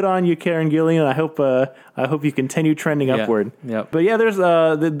 So good on you, Karen Gillan. I hope you continue trending upward. Yep. But yeah, there's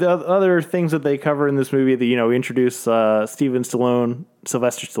the other things that they cover in this movie. That we introduce Sylvester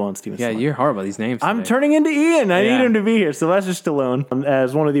Stallone. Yeah, you're horrible. These names. I'm turning into Ian. I need him to be here. Sylvester Stallone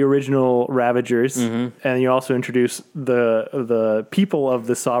as one of the original Ravagers, and you also introduce the people of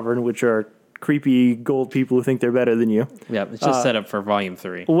the Sovereign, which are creepy gold people who think they're better than you. Yep, it's just set up for Volume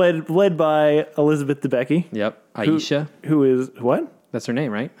 3. Led by Elizabeth Debicki. Yep, Aisha. Who is what? That's her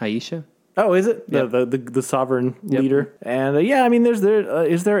name, right? Aisha. Oh, is it Yep. the sovereign leader? And I mean, is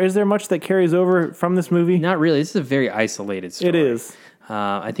there much that carries over from this movie? Not really. This is a very isolated story. It is.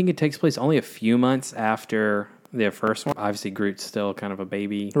 I think it takes place only a few months after the first one. Obviously, Groot's still kind of a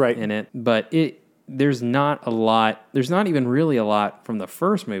baby in it, but there's not even really a lot from the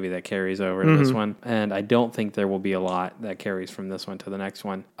first movie that carries over to this one, and I don't think there will be a lot that carries from this one to the next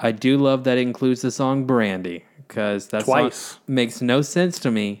one. I do love that it includes the song Brandy, because that song makes no sense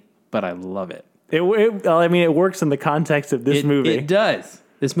to me, but I love it. It works in the context of this movie. It does.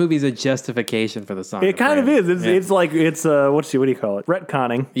 This movie is a justification for the song. It kind of is. It's like what do you call it?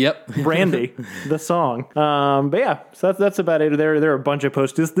 Retconning. Yep. Brandy, the song. But yeah, so that's about it. There are a bunch of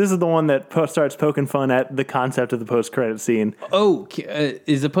posts. This is the one that starts poking fun at the concept of the post-credit scene. Oh,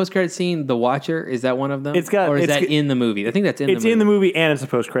 is the post-credit scene The Watcher? Is that one of them? Or is that in the movie? I think that's in the movie. It's in the movie and it's a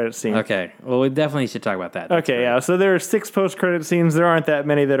post-credit scene. Okay. Well, we definitely should talk about that. Okay, yeah. So there are 6 post-credit scenes. There aren't that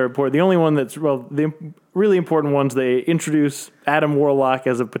many that are important. The only one that's really important ones. They introduce Adam Warlock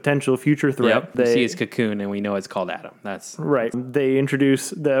as a potential future threat. Yep. We see his cocoon, and we know it's called Adam. That's right. They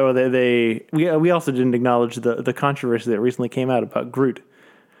introduce we also didn't acknowledge the controversy that recently came out about Groot.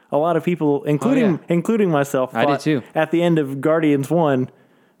 A lot of people, including myself, I did too. At the end of Guardians 1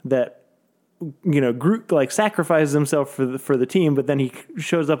 that Groot like sacrifices himself for the team, but then he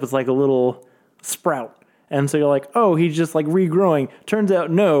shows up as like a little sprout. And so you're like, oh, he's just like regrowing. Turns out,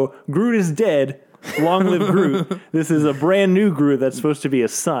 no, Groot is dead. Long live Groot. This is a brand new Groot that's supposed to be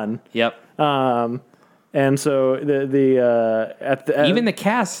his son. Yep. And so even the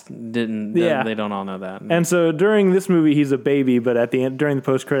cast didn't. They don't all know that. And so during this movie, he's a baby, but at the end, during the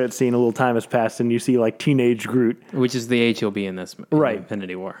post-credit scene, a little time has passed, and you see like teenage Groot, which is the age he'll be in this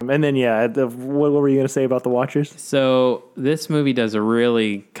Infinity War. And then what were you going to say about the Watchers? So this movie does a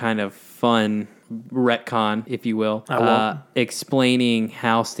really kind of fun retcon, if you will, explaining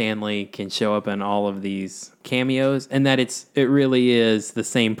how Stan Lee can show up in all of these cameos, and that it really is the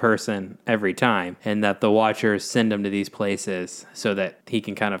same person every time, and that the Watchers send him to these places so that he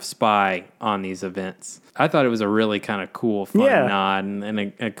can kind of spy on these events. I thought it was a really kind of cool, fun nod and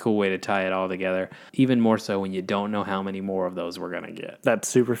a cool way to tie it all together. Even more so when you don't know how many more of those we're gonna get. That's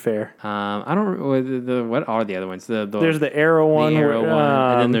super fair. I don't. What are the other ones? There's the Arrow one,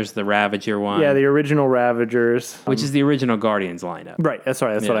 and then there's the Ravager one. Yeah, the original Ravagers, which is the original Guardians lineup. Right. That's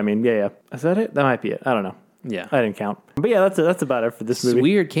right. That's what I mean. Yeah. Is that it? That might be it. I don't know. Yeah, I didn't count. But yeah, that's about it for this movie.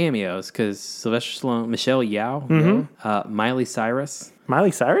 Weird cameos because Sylvester Stallone, Michelle Yeoh, Miley Cyrus.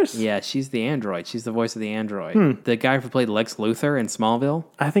 Miley Cyrus? Yeah, she's the android. She's the voice of the android. The guy who played Lex Luthor in Smallville.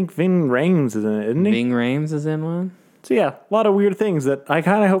 I think Ving Rhames is in it, isn't he? Ving Rhames is in one. So yeah, a lot of weird things that I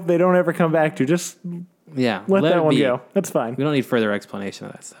kind of hope they don't ever come back to. Just let that one go. That's fine. We don't need further explanation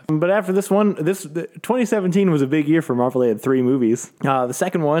of that stuff. But after this one, 2017 was a big year for Marvel. They had 3 movies. The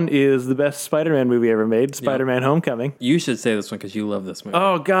second one is the best Spider-Man movie ever made, Spider-Man Homecoming. You should say this one because you love this movie.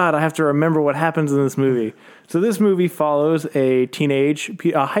 Oh, God, I have to remember what happens in this movie. So this movie follows a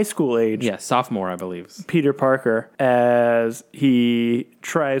high school age. Yeah, sophomore, I believe. Peter Parker, as he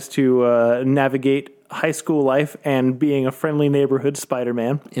tries to navigate high school life and being a friendly neighborhood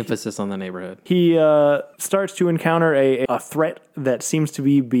Spider-Man. Emphasis on the neighborhood. He starts to encounter a threat that seems to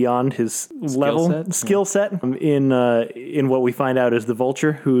be beyond his skill set in what we find out is the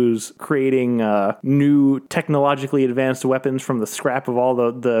Vulture, who's creating new technologically advanced weapons from the scrap of all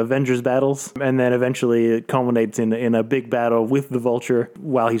the Avengers battles, and then eventually it culminates in a big battle with the Vulture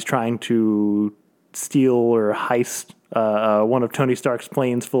while he's trying to steal or heist one of Tony Stark's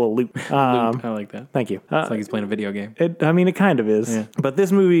planes full of loot. I like that. Thank you. It's like he's playing a video game. It kind of is. Yeah. But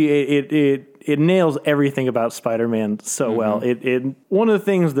this movie, it nails everything about Spider-Man so well. One of the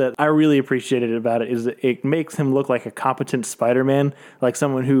things that I really appreciated about it is that it makes him look like a competent Spider-Man, like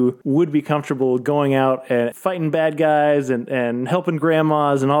someone who would be comfortable going out and fighting bad guys and helping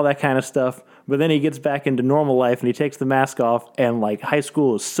grandmas and all that kind of stuff. But then he gets back into normal life and he takes the mask off, and like high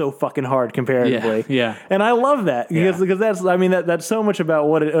school is so fucking hard comparatively. Yeah. And I love that because that's so much about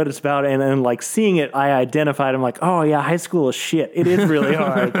what it's about. And like seeing it, I identified. I'm like, oh yeah, high school is shit. It is really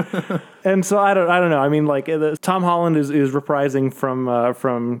hard. And so I don't know. I mean, like Tom Holland is reprising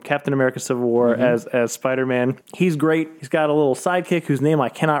from Captain America: Civil War as Spider-Man. He's great. He's got a little sidekick whose name I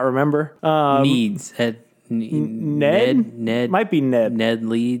cannot remember. Ned might be Ned. Ned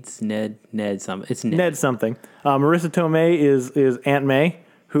Leeds. Ned something. It's Ned. Ned something. Marissa Tomei is Aunt May,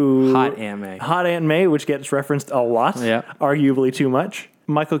 who Hot Aunt May, which gets referenced a lot. Yeah, arguably too much.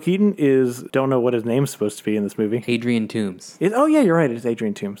 Michael Keaton don't know what his name's supposed to be in this movie. Adrian Toomes. Oh yeah, you're right. It's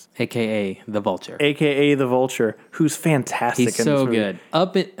Adrian Toomes, AKA the Vulture. AKA the Vulture, who's fantastic. He's so good.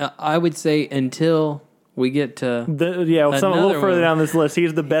 I would say until we get to a little further down this list,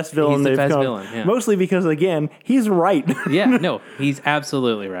 he's the best villain they've come. Yeah. Mostly because, again, he's right. Yeah, no, he's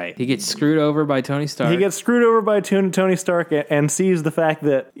absolutely right. He gets screwed over by Tony Stark. He gets screwed over by Tony Stark and sees the fact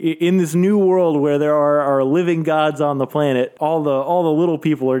that in this new world where there are living gods on the planet, all the little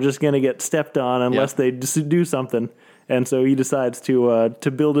people are just going to get stepped on unless they do something. And so he decides to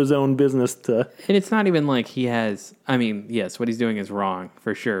build his own business And it's not even like he has... I mean, yes, what he's doing is wrong,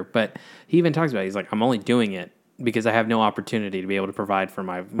 for sure. But he even talks about it. He's like, I'm only doing it because I have no opportunity to be able to provide for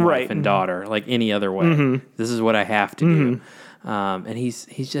my wife and daughter like any other way. This is what I have to do. And he's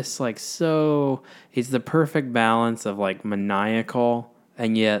just like so... He's the perfect balance of like maniacal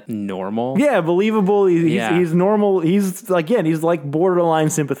and yet normal. Yeah, believable. Yeah. He's normal. He's like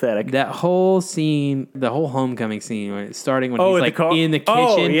borderline sympathetic. That whole scene, the whole homecoming scene, starting when Oh, he's at like the car? in the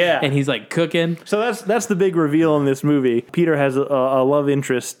Oh, kitchen yeah. and he's like cooking. So that's the big reveal in this movie. Peter has a love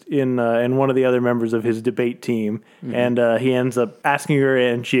interest in one of the other members of his debate team, and he ends up asking her,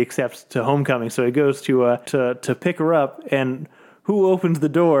 and she accepts to homecoming. So he goes to pick her up, and who opens the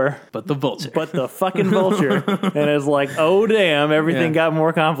door? But the vulture. But the fucking vulture, and is like, oh damn, everything got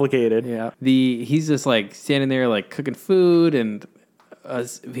more complicated. Yeah. He's just like standing there like cooking food, and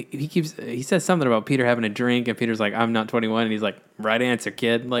he says something about Peter having a drink, and Peter's like, I'm not 21, and he's like, right answer,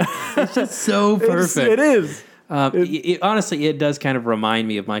 kid. Like, it's just so perfect. It is. Honestly, it does kind of remind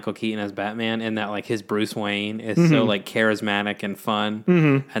me of Michael Keaton as Batman, in that like his Bruce Wayne is so like charismatic and fun,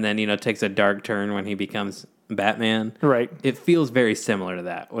 and then takes a dark turn when he becomes Batman. Right. It feels very similar to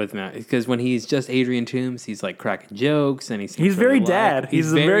that with Matt, because when he's just Adrian Toomes, he's like cracking jokes, and he's very dad.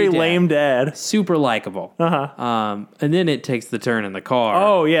 He's a very lame dad. Super likable. And then it takes the turn in the car.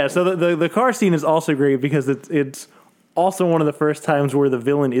 Oh yeah. So the car scene is also great because it's also one of the first times where the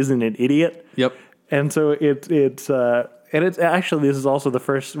villain isn't an idiot. Yep. And so it's actually, this is also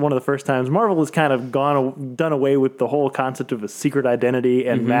one of the first times Marvel has kind of done away with the whole concept of a secret identity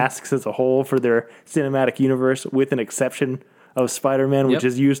and masks as a whole for their cinematic universe, with an exception of Spider-Man, which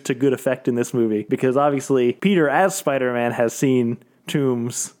is used to good effect in this movie, because obviously Peter as Spider-Man has seen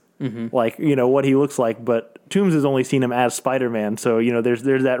Toomes, like, what he looks like, but Toomes has only seen him as Spider-Man. So, there's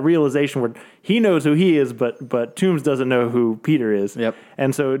that realization where he knows who he is, but Toomes doesn't know who Peter is. Yep.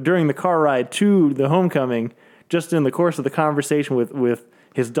 And so during the car ride to the homecoming, just in the course of the conversation with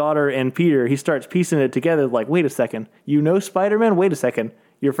his daughter and Peter, he starts piecing it together like, wait a second, Spider-Man? Wait a second,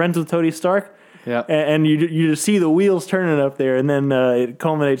 you're friends with Tony Stark? Yeah. And you just see the wheels turning up there, and then it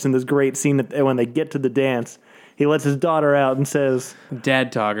culminates in this great scene when they get to the dance. He lets his daughter out and says,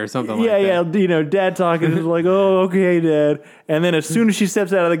 dad talk or something like that. Yeah, dad talk is like, oh, okay, dad. And then as soon as she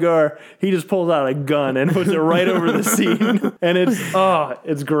steps out of the car, he just pulls out a gun and puts it right over the scene. And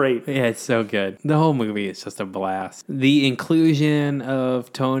it's great. Yeah, it's so good. The whole movie is just a blast. The inclusion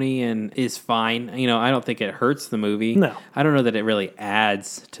of Tony is fine. I don't think it hurts the movie. No. I don't know that it really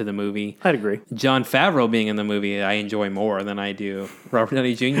adds to the movie. I'd agree. Jon Favreau being in the movie, I enjoy more than I do Robert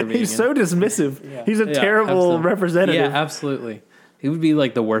Downey Jr. being in it. He's so dismissive. Yeah. He's a terrible representative. Yeah, absolutely. He would be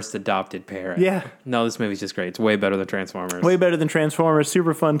like the worst adopted parent. Yeah. No, this movie's just great. It's way better than Transformers. Way better than Transformers.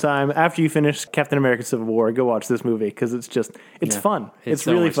 Super fun time. After you finish Captain America Civil War, go watch this movie because it's fun. It's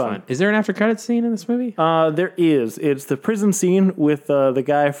so really fun. Is there an after credits scene in this movie? There is. It's the prison scene with the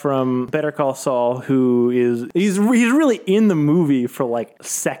guy from Better Call Saul, who he's really in the movie for like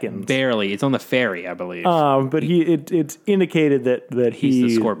seconds. Barely. It's on the ferry, I believe. But it's indicated that he's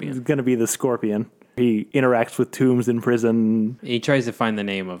the Scorpion. He's going to be the Scorpion. He interacts with Toomes in prison. He tries to find the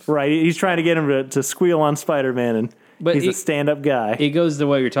name of... Right, he's trying to get him to squeal on Spider-Man, and he's a stand-up guy. It goes to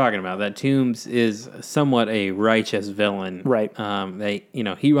what you're talking about, that Toomes is somewhat a righteous villain. Right.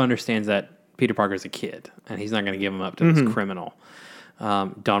 He understands that Peter Parker's a kid, and he's not going to give him up to this criminal.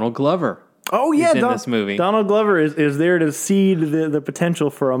 Donald Glover. Oh, yeah. In this movie. Donald Glover is there to seed the potential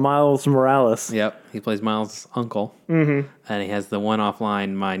for a Miles Morales. Yep. He plays Miles' uncle. Mm-hmm. And he has the one-off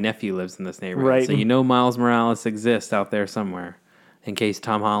line, my nephew lives in this neighborhood. Right. So Miles Morales exists out there somewhere. In case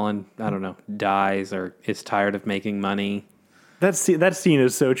Tom Holland, I don't know, dies or is tired of making money. That scene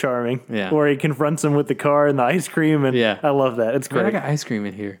is so charming. Yeah. Where he confronts him with the car and the ice cream. And I love that. It's great. I got ice cream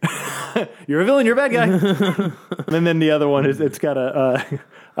in here. You're a villain. You're a bad guy. And then the other one it's got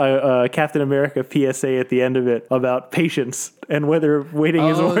a Captain America PSA at the end of it about patience and whether waiting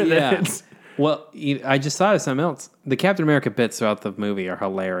is worth it. Well, I just thought of something else. The Captain America bits throughout the movie are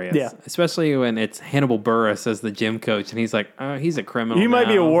hilarious. Yeah. Especially when it's Hannibal Buress as the gym coach, and he's like, he's a criminal. He might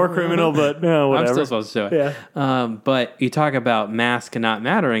be a war criminal, but whatever. I'm still supposed to do it. Yeah. But you talk about mask not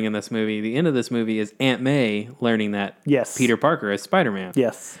mattering in this movie. The end of this movie is Aunt May learning that Peter Parker is Spider-Man.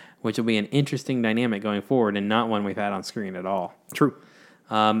 Yes. Which will be an interesting dynamic going forward and not one we've had on screen at all. True.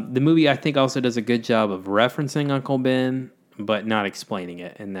 The movie, I think, also does a good job of referencing Uncle Ben, but not explaining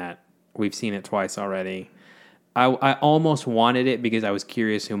it in that we've seen it twice already. I almost wanted it because I was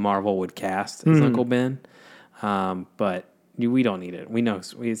curious who Marvel would cast as Uncle Ben, but we don't need it. We know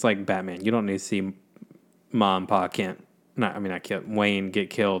it's like Batman. You don't need to see Mom, Pa Kent. Not Kent. Wayne get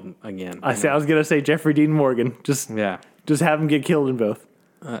killed again. I was gonna say Jeffrey Dean Morgan. Just have him get killed in both.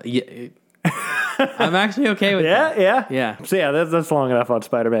 I'm actually okay with that. Yeah. So that's long enough on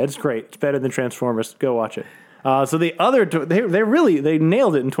Spider-Man. It's great. It's better than Transformers. Go watch it. So the other they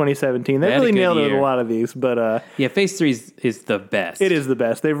nailed it in 2017. They really nailed it with a lot of these, but Phase 3 is the best. It is the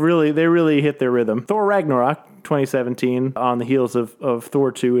best. They really hit their rhythm. Thor Ragnarok 2017, on the heels of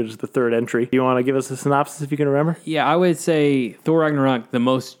Thor 2. It is the third entry. Do you want to give us a synopsis if you can remember? Yeah, I would say Thor Ragnarok, the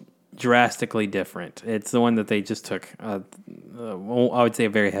most drastically different. It's the one that they just took, I would say, a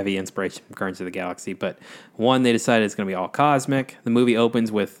very heavy inspiration from Guardians of the Galaxy. But one, they decided it's going to be all cosmic. The movie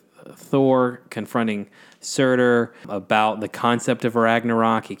opens with Thor confronting Surtur about the concept of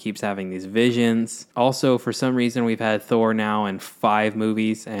Ragnarok. He keeps having these visions. Also, for some reason, we've had Thor now in 5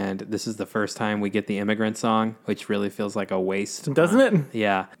 movies, and this is the first time we get the Immigrant Song, which really feels like a waste. Doesn't it?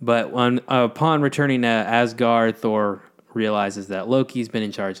 Yeah, but upon returning to Asgard, Thor realizes that Loki's been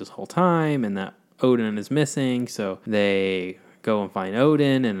in charge this whole time and that Odin is missing, so they go and find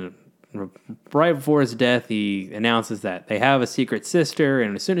Odin, and right before his death, he announces that they have a secret sister,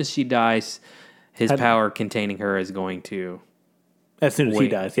 and as soon as she dies, his power containing her is going to... As soon as he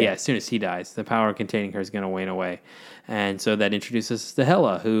dies, yeah. Yeah, as soon as he dies, the power containing her is going to wane away. And so that introduces us to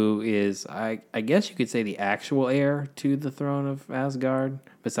Hela, who is, I guess you could say, the actual heir to the throne of Asgard,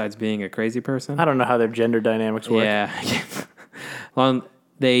 besides being a crazy person. I don't know how their gender dynamics work. Yeah. Well,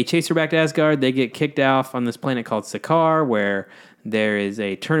 they chase her back to Asgard. They get kicked off on this planet called Sakaar, where there is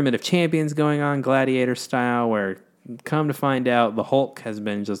a tournament of champions going on, gladiator style, where... Come to find out, the Hulk has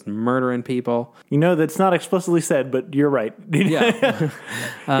been just murdering people. You know, that's not explicitly said, but you're right. Yeah.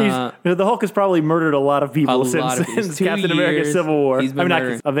 The Hulk has probably murdered a lot of people since Captain America Civil War.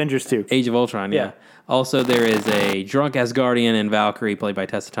 Not Avengers 2. Age of Ultron, yeah. Also, there is a drunk Asgardian and Valkyrie, played by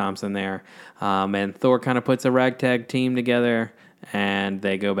Tessa Thompson there. And Thor kind of puts a ragtag team together, and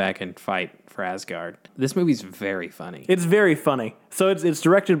they go back and fight for Asgard. This movie's very funny. It's very funny. So it's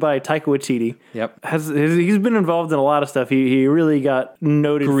directed by Taika Waititi. Yep. He's been involved in a lot of stuff. He really got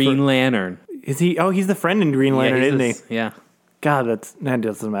noted Green Lantern. Is he? Oh, he's the friend in Green Lantern, isn't he? Yeah. God, that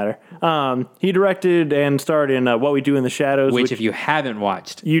doesn't matter. He directed and starred in What We Do in the Shadows. Which if you haven't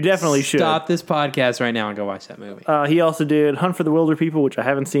watched... You definitely should. Stop this podcast right now and go watch that movie. He also did Hunt for the Wilder People, which I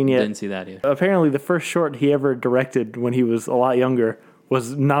haven't seen yet. Didn't see that either. Apparently, the first short he ever directed when he was a lot younger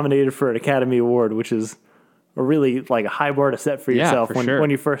was nominated for an Academy Award, which is a really like a high bar to set for yourself when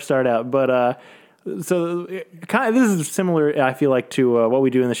you first start out. But so this is similar, I feel like, to What We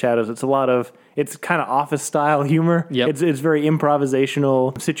Do in the Shadows. It's kind of Office style humor. Yep. It's very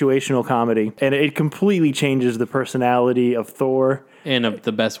improvisational, situational comedy, and it completely changes the personality of Thor in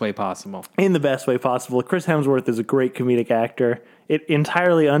the best way possible. In the best way possible. Chris Hemsworth is a great comedic actor. It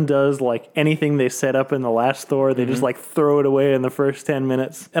entirely undoes like anything they set up in the last Thor. They just like throw it away in the first 10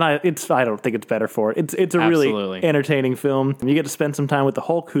 minutes, and I don't think it's better for it. It's a really entertaining film. You get to spend some time with the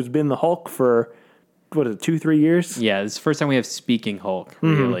Hulk, who's been the Hulk for, what is it, 2-3 years? Yeah, it's the first time we have speaking Hulk,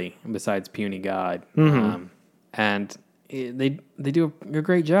 really, besides Puny God. And they do a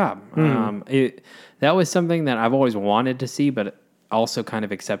great job. That was something that I've always wanted to see, but also kind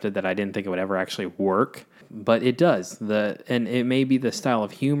of accepted that I didn't think it would ever actually work. But it does. And it may be the style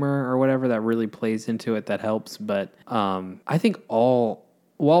of humor or whatever that really plays into it that helps. But I think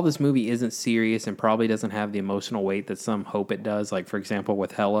while this movie isn't serious and probably doesn't have the emotional weight that some hope it does, like, for example,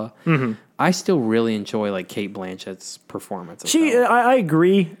 with Hela, I still really enjoy, like, Cate Blanchett's performance. I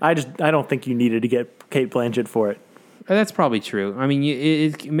agree. I don't think you needed to get Cate Blanchett for it. That's probably true. I mean,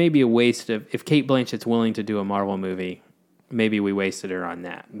 it may be a waste if Cate Blanchett's willing to do a Marvel movie, maybe we wasted her on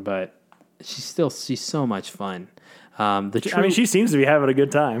that. But she's so much fun. She seems to be having a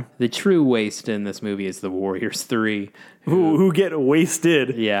good time. The true waste in this movie is the Warriors 3. Who get wasted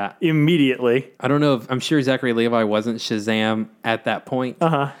immediately. I don't know I'm sure Zachary Levi wasn't Shazam at that point.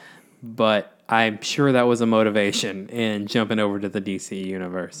 But I'm sure that was a motivation in jumping over to the DC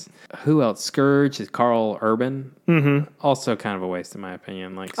universe. Who else? Scourge is Carl Urban. Also kind of a waste in my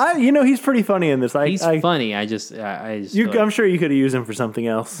opinion. Like, he's pretty funny in this. He's funny. I'm sure you could have used him for something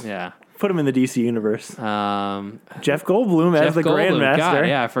else. Yeah. Put him in the DC universe. Jeff Goldblum as the Grandmaster. God,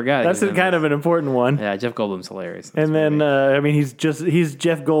 yeah, I forgot. That's kind of an important one. Yeah, Jeff Goldblum's hilarious. And then, he's Jeff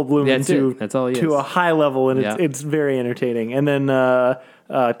Goldblum That's all he is. To a high level, and it's very entertaining. And then Taika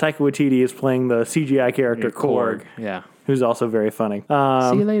Waititi is playing the CGI character Korg. Yeah. Who's also very funny.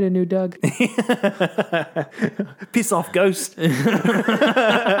 See you later, new Doug. Piss off, ghost. Great.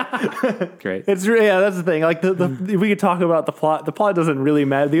 That's the thing. Like we could talk about the plot. The plot doesn't really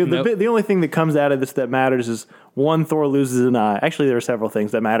matter. The only thing that comes out of this that matters is one, Thor loses an eye. Actually, there are several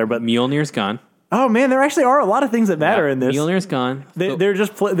things that matter, but Mjolnir's gone. Oh man, there actually are a lot of things that matter in this. Mjolnir's gone.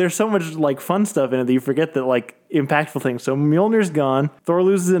 There's so much like fun stuff in it that you forget that like impactful things. So Mjolnir's gone. Thor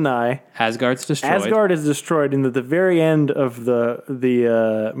loses an eye. Asgard's destroyed. Asgard is destroyed, and at the very end of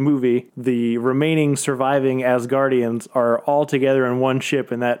the movie, the remaining surviving Asgardians are all together in one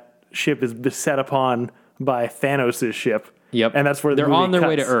ship, and that ship is beset upon by Thanos' ship. Yep. And that's where the they're movie on their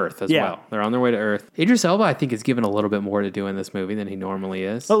way to cuts. Earth as well. They're on their way to Earth. Idris Elba, I think, is given a little bit more to do in this movie than he normally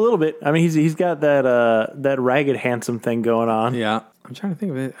is. A little bit. I mean, he's got that ragged handsome thing going on. Yeah. I'm trying to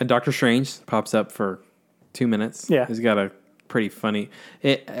think of it. Doctor Strange pops up for 2 minutes. Yeah. He's got a pretty funny...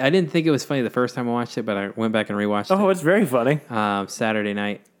 I didn't think it was funny the first time I watched it, but I went back and rewatched Oh, it's very funny. it Saturday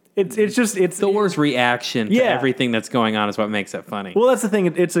night. It's Thor's reaction to everything that's going on is what makes it funny. Well, that's the thing.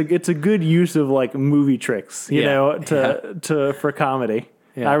 It's a good use of like movie tricks, you know, for comedy.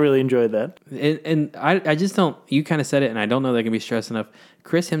 Yeah. I really enjoyed that. And I just don't. You kind of said it, and I don't know that can be stressed enough.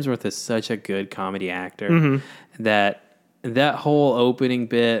 Chris Hemsworth is such a good comedy actor that whole opening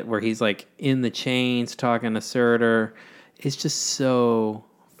bit where he's like in the chains talking to Surtur is just so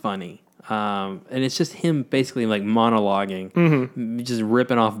funny. And it's just him basically like monologuing, just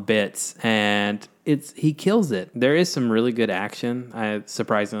ripping off bits, and he kills it. There is some really good action.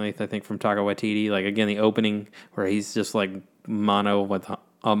 Surprisingly, I think from Taika Waititi, like again the opening where he's just like mono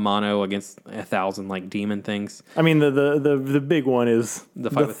against 1,000 like demon things. I mean, the big one is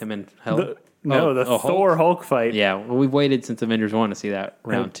The fight with him in hell. The Thor Hulk fight. Yeah, well, we've waited since Avengers 1 to see that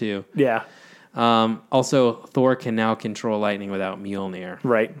round 2. Yeah, Also, Thor can now control lightning without Mjolnir.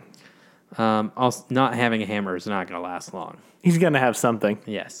 right. Also, not having a hammer is not going to last long. He's gonna have something.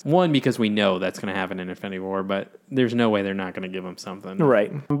 Yes. One, because we know that's going to happen in Infinity War, but there's no way they're not going to give him something.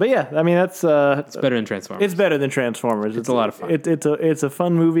 Right. But yeah, I mean that's It's better than Transformers. it's better than Transformers. It's a lot of fun. It's a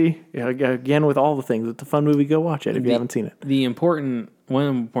fun movie. Again, with all the things, it's a fun movie. Go watch it if you haven't seen it. One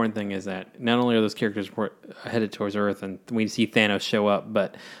important thing is that not only are those characters headed towards Earth, and we see Thanos show up,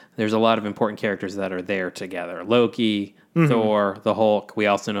 but there's a lot of important characters that are there together. Loki, Thor, the Hulk. We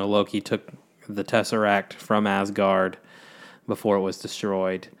also know Loki took the Tesseract from Asgard before it was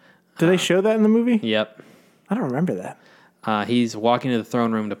destroyed. Do they show that in the movie? Yep. I don't remember that. He's walking to the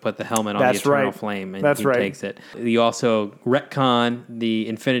throne room to put the helmet on That's the Eternal right. Flame, and That's he right. takes it. You also retcon the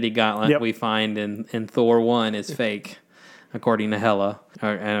Infinity Gauntlet we find in Thor 1 is fake, according to Hela.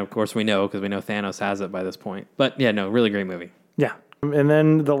 And of course we know, because we know Thanos has it by this point. But yeah, no, really great movie. Yeah. And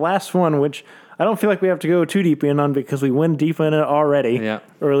then the last one, which I don't feel like we have to go too deep in on because we went deep in it already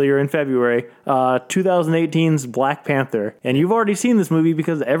earlier in February. 2018's Black Panther. And you've already seen this movie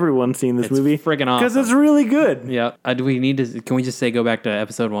because everyone's seen this movie. Friggin' awesome. Because it's really good. Yeah. Do we need to? Can we just say go back to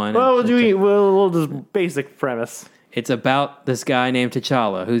episode 1? Well, we'll just basic premise. It's about this guy named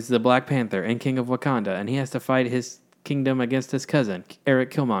T'Challa, who's the Black Panther and King of Wakanda, and he has to fight his kingdom against his cousin,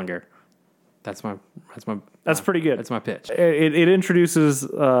 Eric Killmonger. That's pretty good. That's my pitch. It introduces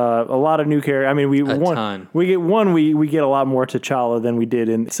a lot of new characters. I mean, we get a lot more T'Challa than we did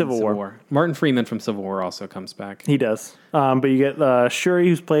in Civil War. Martin Freeman from Civil War also comes back. He does. But you get Shuri,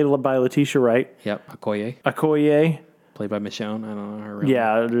 who's played by Letitia Wright. Yep, Okoye. Played by Michonne. I don't know her real name.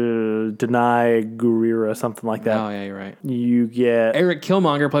 Yeah, Denai Gurira, something like that. Oh, yeah, you're right. You get Eric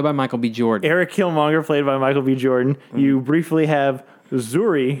Killmonger, played by Michael B. Jordan. Eric Killmonger, played by Michael B. Jordan. You briefly have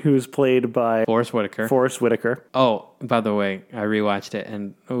Zuri, who's played by Forrest Whitaker. Oh, by the way, I rewatched it,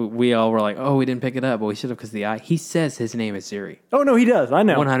 and we all were like, "Oh, we didn't pick it up, but we should have because the eye." He says his name is Zuri. Oh no, he does. I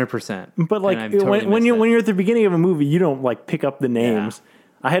know, 100%. But like when you're at the beginning of a movie, you don't like pick up the names. Yeah.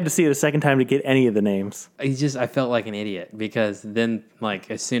 I had to see it a second time to get any of the names. I felt like an idiot because then, like,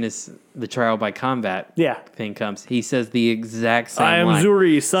 as soon as the trial by combat thing comes, he says the exact same I am line.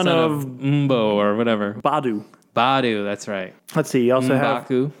 Zuri, son of Mbo or whatever. Badu. That's right. Let's see. You also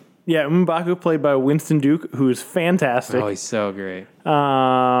M'Baku. have M'Baku, played by Winston Duke, who's fantastic. Oh, he's so great.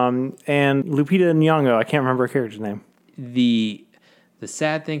 And Lupita Nyong'o. I can't remember her character's name. The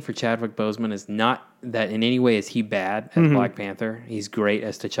sad thing for Chadwick Boseman is not that in any way is he bad as Black Panther. He's great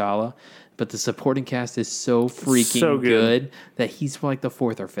as T'Challa, but the supporting cast is so freaking good that he's like the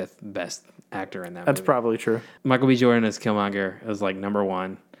 4th or 5th best actor in that movie. That's probably true. Michael B. Jordan as Killmonger is like number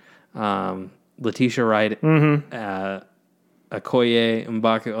 1. Letitia Wright, Okoye,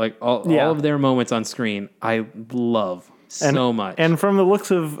 M'Baku, like all of their moments on screen, I love so much. And from the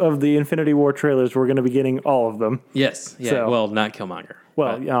looks of the Infinity War trailers, we're going to be getting all of them. Yes. Yeah. So, well, not Killmonger.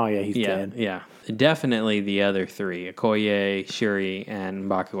 Well, he's dead. Yeah. Definitely the other 3, Okoye, Shuri, and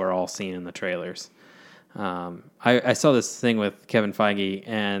M'Baku are all seen in the trailers. I saw this thing with Kevin Feige,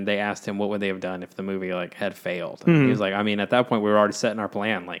 and they asked him what would they have done if the movie had failed. And he was like, I mean, at that point we were already setting our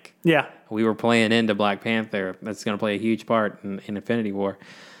plan. We were playing into Black Panther. That's going to play a huge part in Infinity War.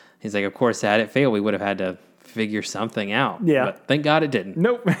 He's like, of course, had it failed, we would have had to figure something out. Yeah. But thank God it didn't.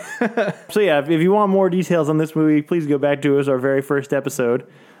 Nope. So if you want more details on this movie, please go back to our very first episode.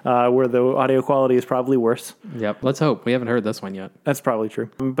 where the audio quality is probably worse. Yep. Let's hope. We haven't heard this one yet. That's probably true.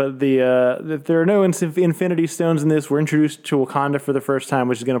 But there are no Infinity Stones in this. We're introduced to Wakanda for the first time,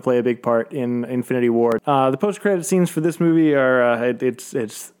 which is going to play a big part in Infinity War. The post-credit scenes for this movie are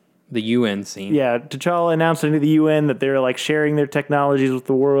it's The UN scene. yeah. T'Challa announced to the UN that they're like sharing their technologies with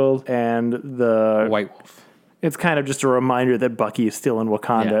the world, and the White Wolf. it's kind of just a reminder that Bucky is still in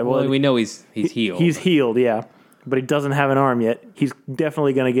Wakanda. Yeah. Well, we know he's healed. He's healed, yeah. But he doesn't have an arm yet. He's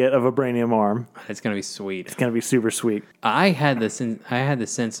definitely going to get a vibranium arm. It's gonna be sweet. It's going to be super sweet. I had the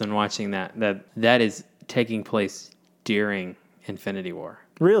sense in watching that is taking place during Infinity War,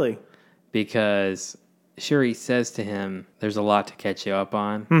 Really? because Shuri says to him, "There's a lot to catch you up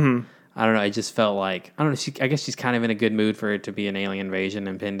on." Mm-hmm. I don't know. It just felt like, I don't know. I guess she's kind of in a good mood for it to be an alien invasion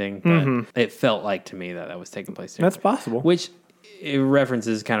impending, but it felt like to me that was taking place during. That's possible. Which it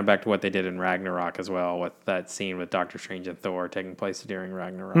references kind of back to what they did in Ragnarok as well, with that scene with Doctor Strange and Thor taking place during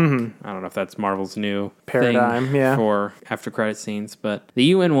Ragnarok. I don't know if that's Marvel's new Paradigm, thing yeah. for after credit scenes, but the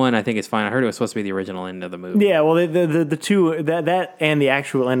UN one I think is fine. I heard it was supposed to be the original end of the movie. Yeah, well, the two, that and the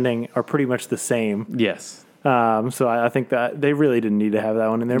actual ending are pretty much the same. Yes. So I think that they really didn't need to have that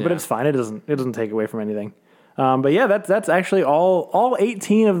one in there, but Yeah. it's fine. It doesn't take away from anything. But yeah, that's actually all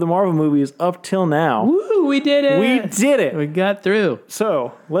 18 of the Marvel movies up till now. Woo, we did it. We did it. We got through.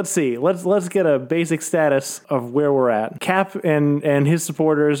 So let's see. Let's get a basic status of where we're at. Cap and his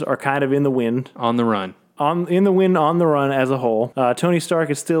supporters are kind of in the wind. On the run. On the run as a whole. Tony Stark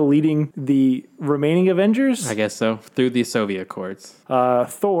is still leading the remaining Avengers. I guess so. Through the Soviet Accords.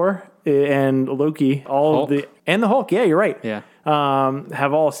 Thor and Loki, Hulk. and the Hulk. Yeah, you're right. Yeah.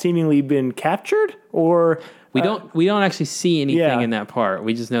 Have all seemingly been captured, or We don't actually see anything yeah. in that part.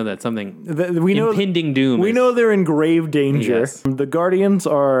 We just know that something we know impending doom. We is- know they're in grave danger. Yes. The Guardians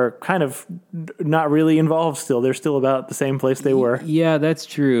are kind of not really involved still. They're still about the same place they were. Yeah, that's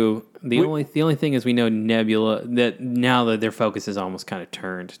true. The only thing is we know Nebula, that now that their focus is almost kind of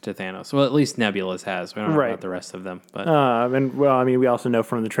turned to Thanos. Well, at least Nebula's has. We don't know Right. about the rest of them, but And well, I mean, we also know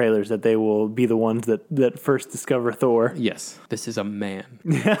from the trailers that they will be the ones that first discover Thor. yes, this is a man.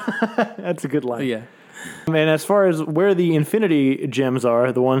 That's a good line. Yeah. And as far as where the Infinity Gems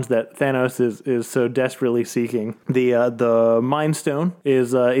are, the ones that Thanos is so desperately seeking, the Mind Stone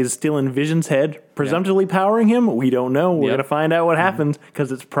is still in Vision's head, presumptively powering him. We don't know. We're Yep. gonna find out what happens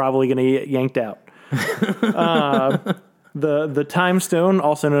because it's probably gonna get yanked out. The Time Stone,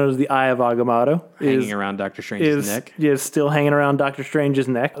 also known as the Eye of Agamotto, Hanging around Doctor Strange's neck. is still hanging around Doctor Strange's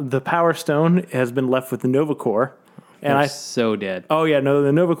neck. The Power Stone has been left with the Nova Corps. And They're so dead. Oh yeah, no,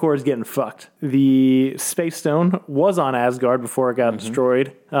 the Nova Corps is getting fucked. The Space Stone was on Asgard before it got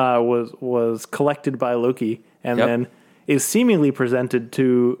destroyed. Was collected by Loki, and Yep. then is seemingly presented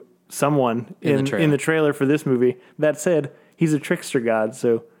to someone In the in the trailer for this movie. That said, he's a trickster god,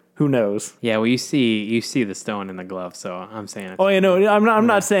 so who knows? Yeah, well, you see the stone in the glove, so I'm saying. Oh yeah, no, I'm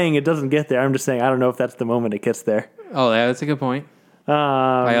not saying it doesn't get there. I'm just saying I don't know if that's the moment it gets there. Oh, yeah, that's a good point.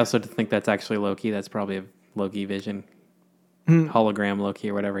 I also think that's actually Loki. That's probably a Loki Vision, hologram Loki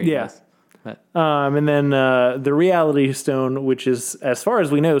or whatever he Yeah. is. But And then the Reality Stone, which is, as far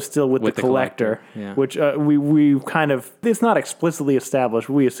as we know, still with the Collector, yeah. which we kind of, it's not explicitly established.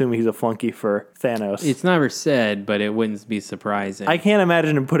 We assume he's a flunky for Thanos. it's never said, but it wouldn't be surprising. I can't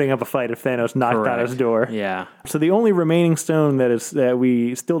imagine him putting up a fight if Thanos knocked on Correct. his door. Yeah. So the only remaining stone that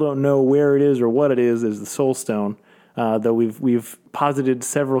we still don't know where it is or what it is the Soul Stone. Though we've posited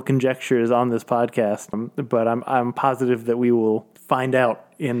several conjectures on this podcast, but I'm positive that we will find out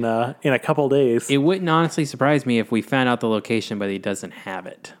in a couple days. It wouldn't honestly surprise me if we found out the location, but he doesn't have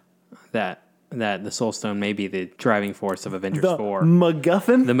it. That the Soul Stone may be the driving force of Avengers the 4.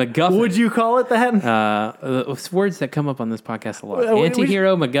 MacGuffin? The MacGuffin. Would you call it that? It's words that come up on this podcast a lot. Well, we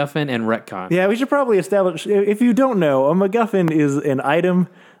Anti-hero, MacGuffin, and retcon. Yeah, we should probably establish. If you don't know, a MacGuffin is an item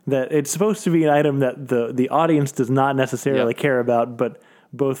that it's supposed to be an item that the audience does not necessarily Yep. care about, but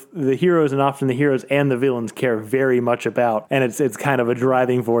both the heroes and often the heroes and the villains care very much about, and it's kind of a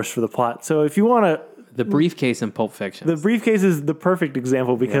driving force for the plot. So if you want to. The briefcase in Pulp Fiction. The briefcase is the perfect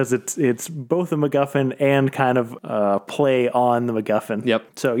example because it's both a MacGuffin and kind of play on the MacGuffin. Yep.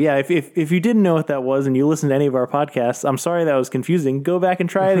 So yeah, if you didn't know what that was and you listened to any of our podcasts, I'm sorry that was confusing. Go back and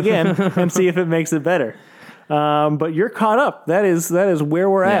try it again and see if it makes it better. But you're caught up. That is where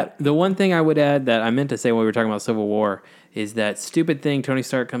we're at. The one thing I would add that I meant to say when we were talking about Civil War is that stupid thing Tony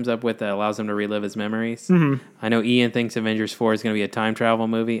Stark comes up with that allows him to relive his memories. Mm-hmm. I know Ian thinks Avengers 4 is going to be a time travel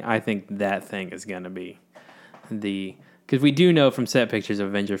movie. I think that thing is going to be because we do know from set pictures of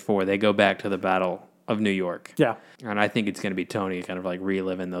Avengers 4 they go back to the battle of New York. Yeah. And I think it's going to be Tony kind of like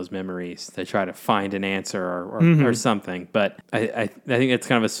reliving those memories to try to find an answer or something. But I think it's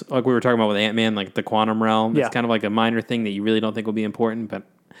kind of like we were talking about with Ant-Man, like the quantum realm. Yeah. It's kind of like a minor thing that you really don't think will be important, but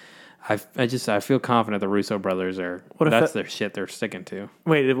I feel confident the Russo brothers that's their shit they're sticking to.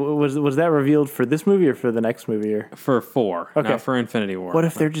 Wait, was that revealed for this movie or for the next movie? Or? For 4, Okay. not for Infinity War. What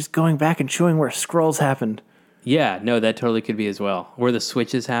if they're just going back and showing where Skrulls happened? Yeah, no, that totally could be as well. Where the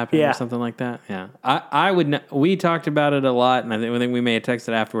switches happen Yeah. or something like that. Yeah. I would we talked about it a lot, and I think we may have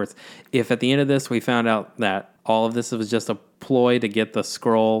texted afterwards. If at the end of this we found out that all of this was just a ploy to get the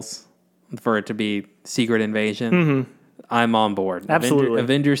Skrulls for it to be Secret Invasion, I'm on board. Absolutely.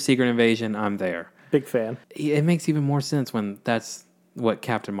 Avengers Secret Invasion, I'm there. Big fan. It makes even more sense when that's what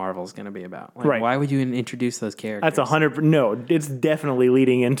Captain Marvel is going to be about. Like, Right. Why would you introduce those characters? That's 100%. No, it's definitely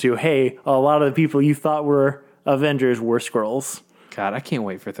leading into, hey, a lot of the people you thought were Avengers were Skrulls. God, I can't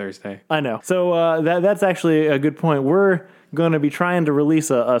wait for Thursday. I know. So that's actually a good point. We're going to be trying to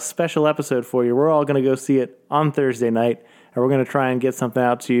release a special episode for you. We're all going to go see it on Thursday night, and we're going to try and get something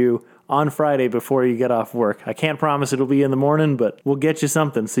out to you on Friday before you get off work. I can't promise it'll be in the morning, but we'll get you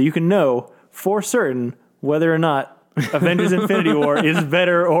something so you can know for certain whether or not Avengers Infinity War is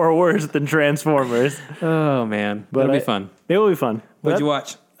better or worse than Transformers. Oh, man. That'll be fun. It will be fun. What'd you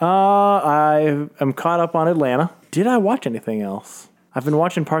watch? I am caught up on Atlanta. Did I watch anything else? I've been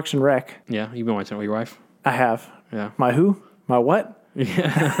watching Parks and Rec. Yeah, you've been watching it with your wife? I have. Yeah. My who? My what? Is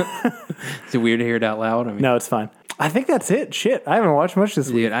it weird to hear it out loud? I mean, No, it's fine. I think that's it. Shit, I haven't watched much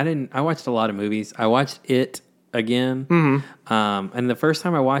this week. dude, I watched a lot of movies. I watched It again. And the first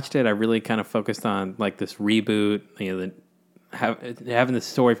time I watched it, I really kind of focused on like this reboot, having the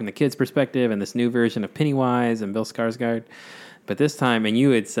story from the kid's perspective and this new version of Pennywise and Bill Skarsgård. But this time, and you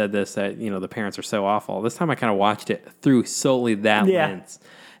had said this, that, the parents are so awful. This time I kind of watched it through solely that lens.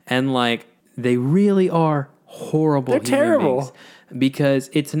 And like, they really are horrible. They're terrible. Beings. Because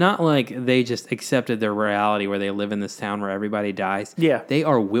it's not like they just accepted their reality where they live in this town where everybody dies. Yeah. They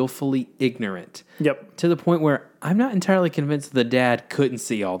are willfully ignorant. Yep. To the point where I'm not entirely convinced the dad couldn't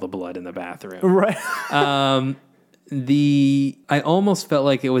see all the blood in the bathroom. Right. I almost felt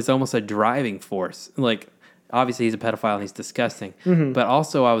like it was almost a driving force. Like, obviously he's a pedophile and he's disgusting. But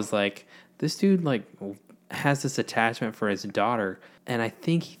also I was like, this dude like has this attachment for his daughter, and I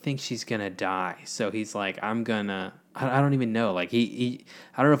think he thinks she's gonna die. So he's like, I don't even know. Like he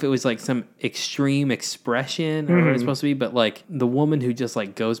I don't know if it was like some extreme expression or what it's supposed to be, but like the woman who just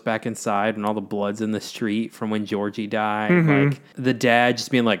like goes back inside and all the blood's in the street from when Georgie died, like the dad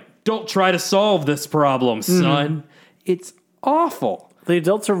just being like, "Don't try to solve this problem, son." It's awful. The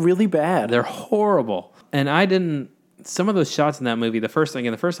adults are really bad. They're horrible. And some of those shots in that movie, the first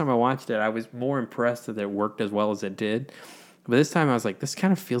time I watched it, I was more impressed that it worked as well as it did. But this time I was like, this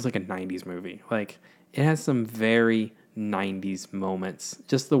kind of feels like a 90s movie. Like, it has some very 90s moments,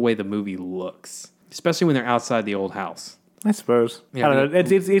 just the way the movie looks, especially when they're outside the old house. I suppose. Yeah, I don't know.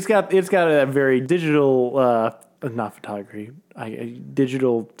 It's got a very digital, not photography,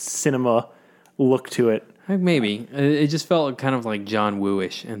 digital cinema look to it. Maybe. It just felt kind of like John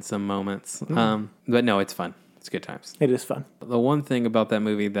Woo-ish in some moments. But no, it's fun. It's good times. It is fun. The one thing about that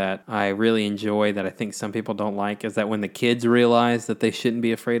movie that I really enjoy that I think some people don't like is that when the kids realize that they shouldn't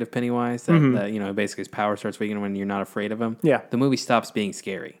be afraid of Pennywise, that basically his power starts weakening when you're not afraid of him. Yeah. The movie stops being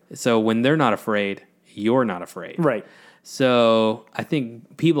scary. So when they're not afraid, you're not afraid. Right. So I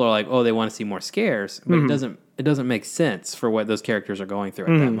think people are like, oh, they want to see more scares, but it doesn't make sense for what those characters are going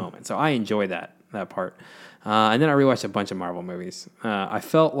through at that moment. So I enjoy that part. And then I rewatched a bunch of Marvel movies. I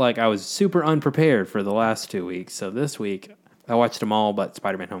felt like I was super unprepared for the last 2 weeks. So this week, I watched them all but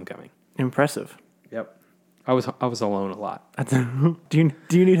Spider-Man Homecoming. Impressive. Yep. I was alone a lot. Do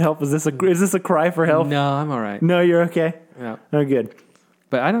you need help? Is this a cry for help? No, I'm all right. No, you're okay. Yeah. No, good.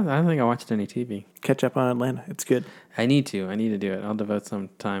 But I don't think I watched any TV. Catch up on Atlanta. It's good. I need to do it. I'll devote some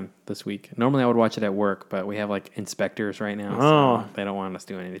time this week. Normally I would watch it at work, but we have like inspectors right now, so they don't want us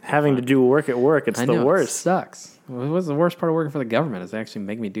doing anything. Having to do work at work, it's the worst. It sucks. What's the worst part of working for the government is they actually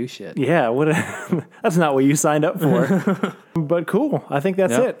make me do shit. Yeah, that's not what you signed up for. But cool. I think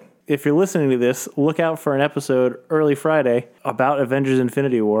that's it. If you're listening to this, look out for an episode early Friday about Avengers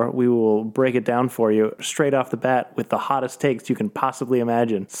Infinity War. We will break it down for you straight off the bat with the hottest takes you can possibly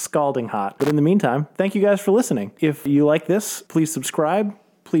imagine. Scalding hot. But in the meantime, thank you guys for listening. If you like this, please subscribe.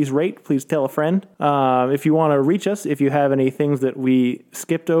 Please rate. Please tell a friend. If you want to reach us, if you have any things that we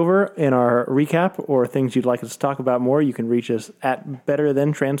skipped over in our recap or things you'd like us to talk about more, you can reach us at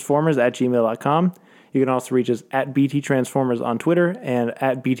betterthantransformers@gmail.com. You can also reach us at BT Transformers on Twitter and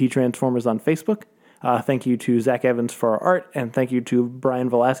at BT Transformers on Facebook. Thank you to Zach Evans for our art, and thank you to Brian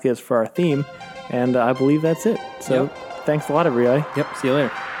Velasquez for our theme. And I believe that's it. So thanks a lot, everybody. Yep. See you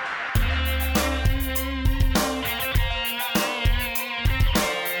later.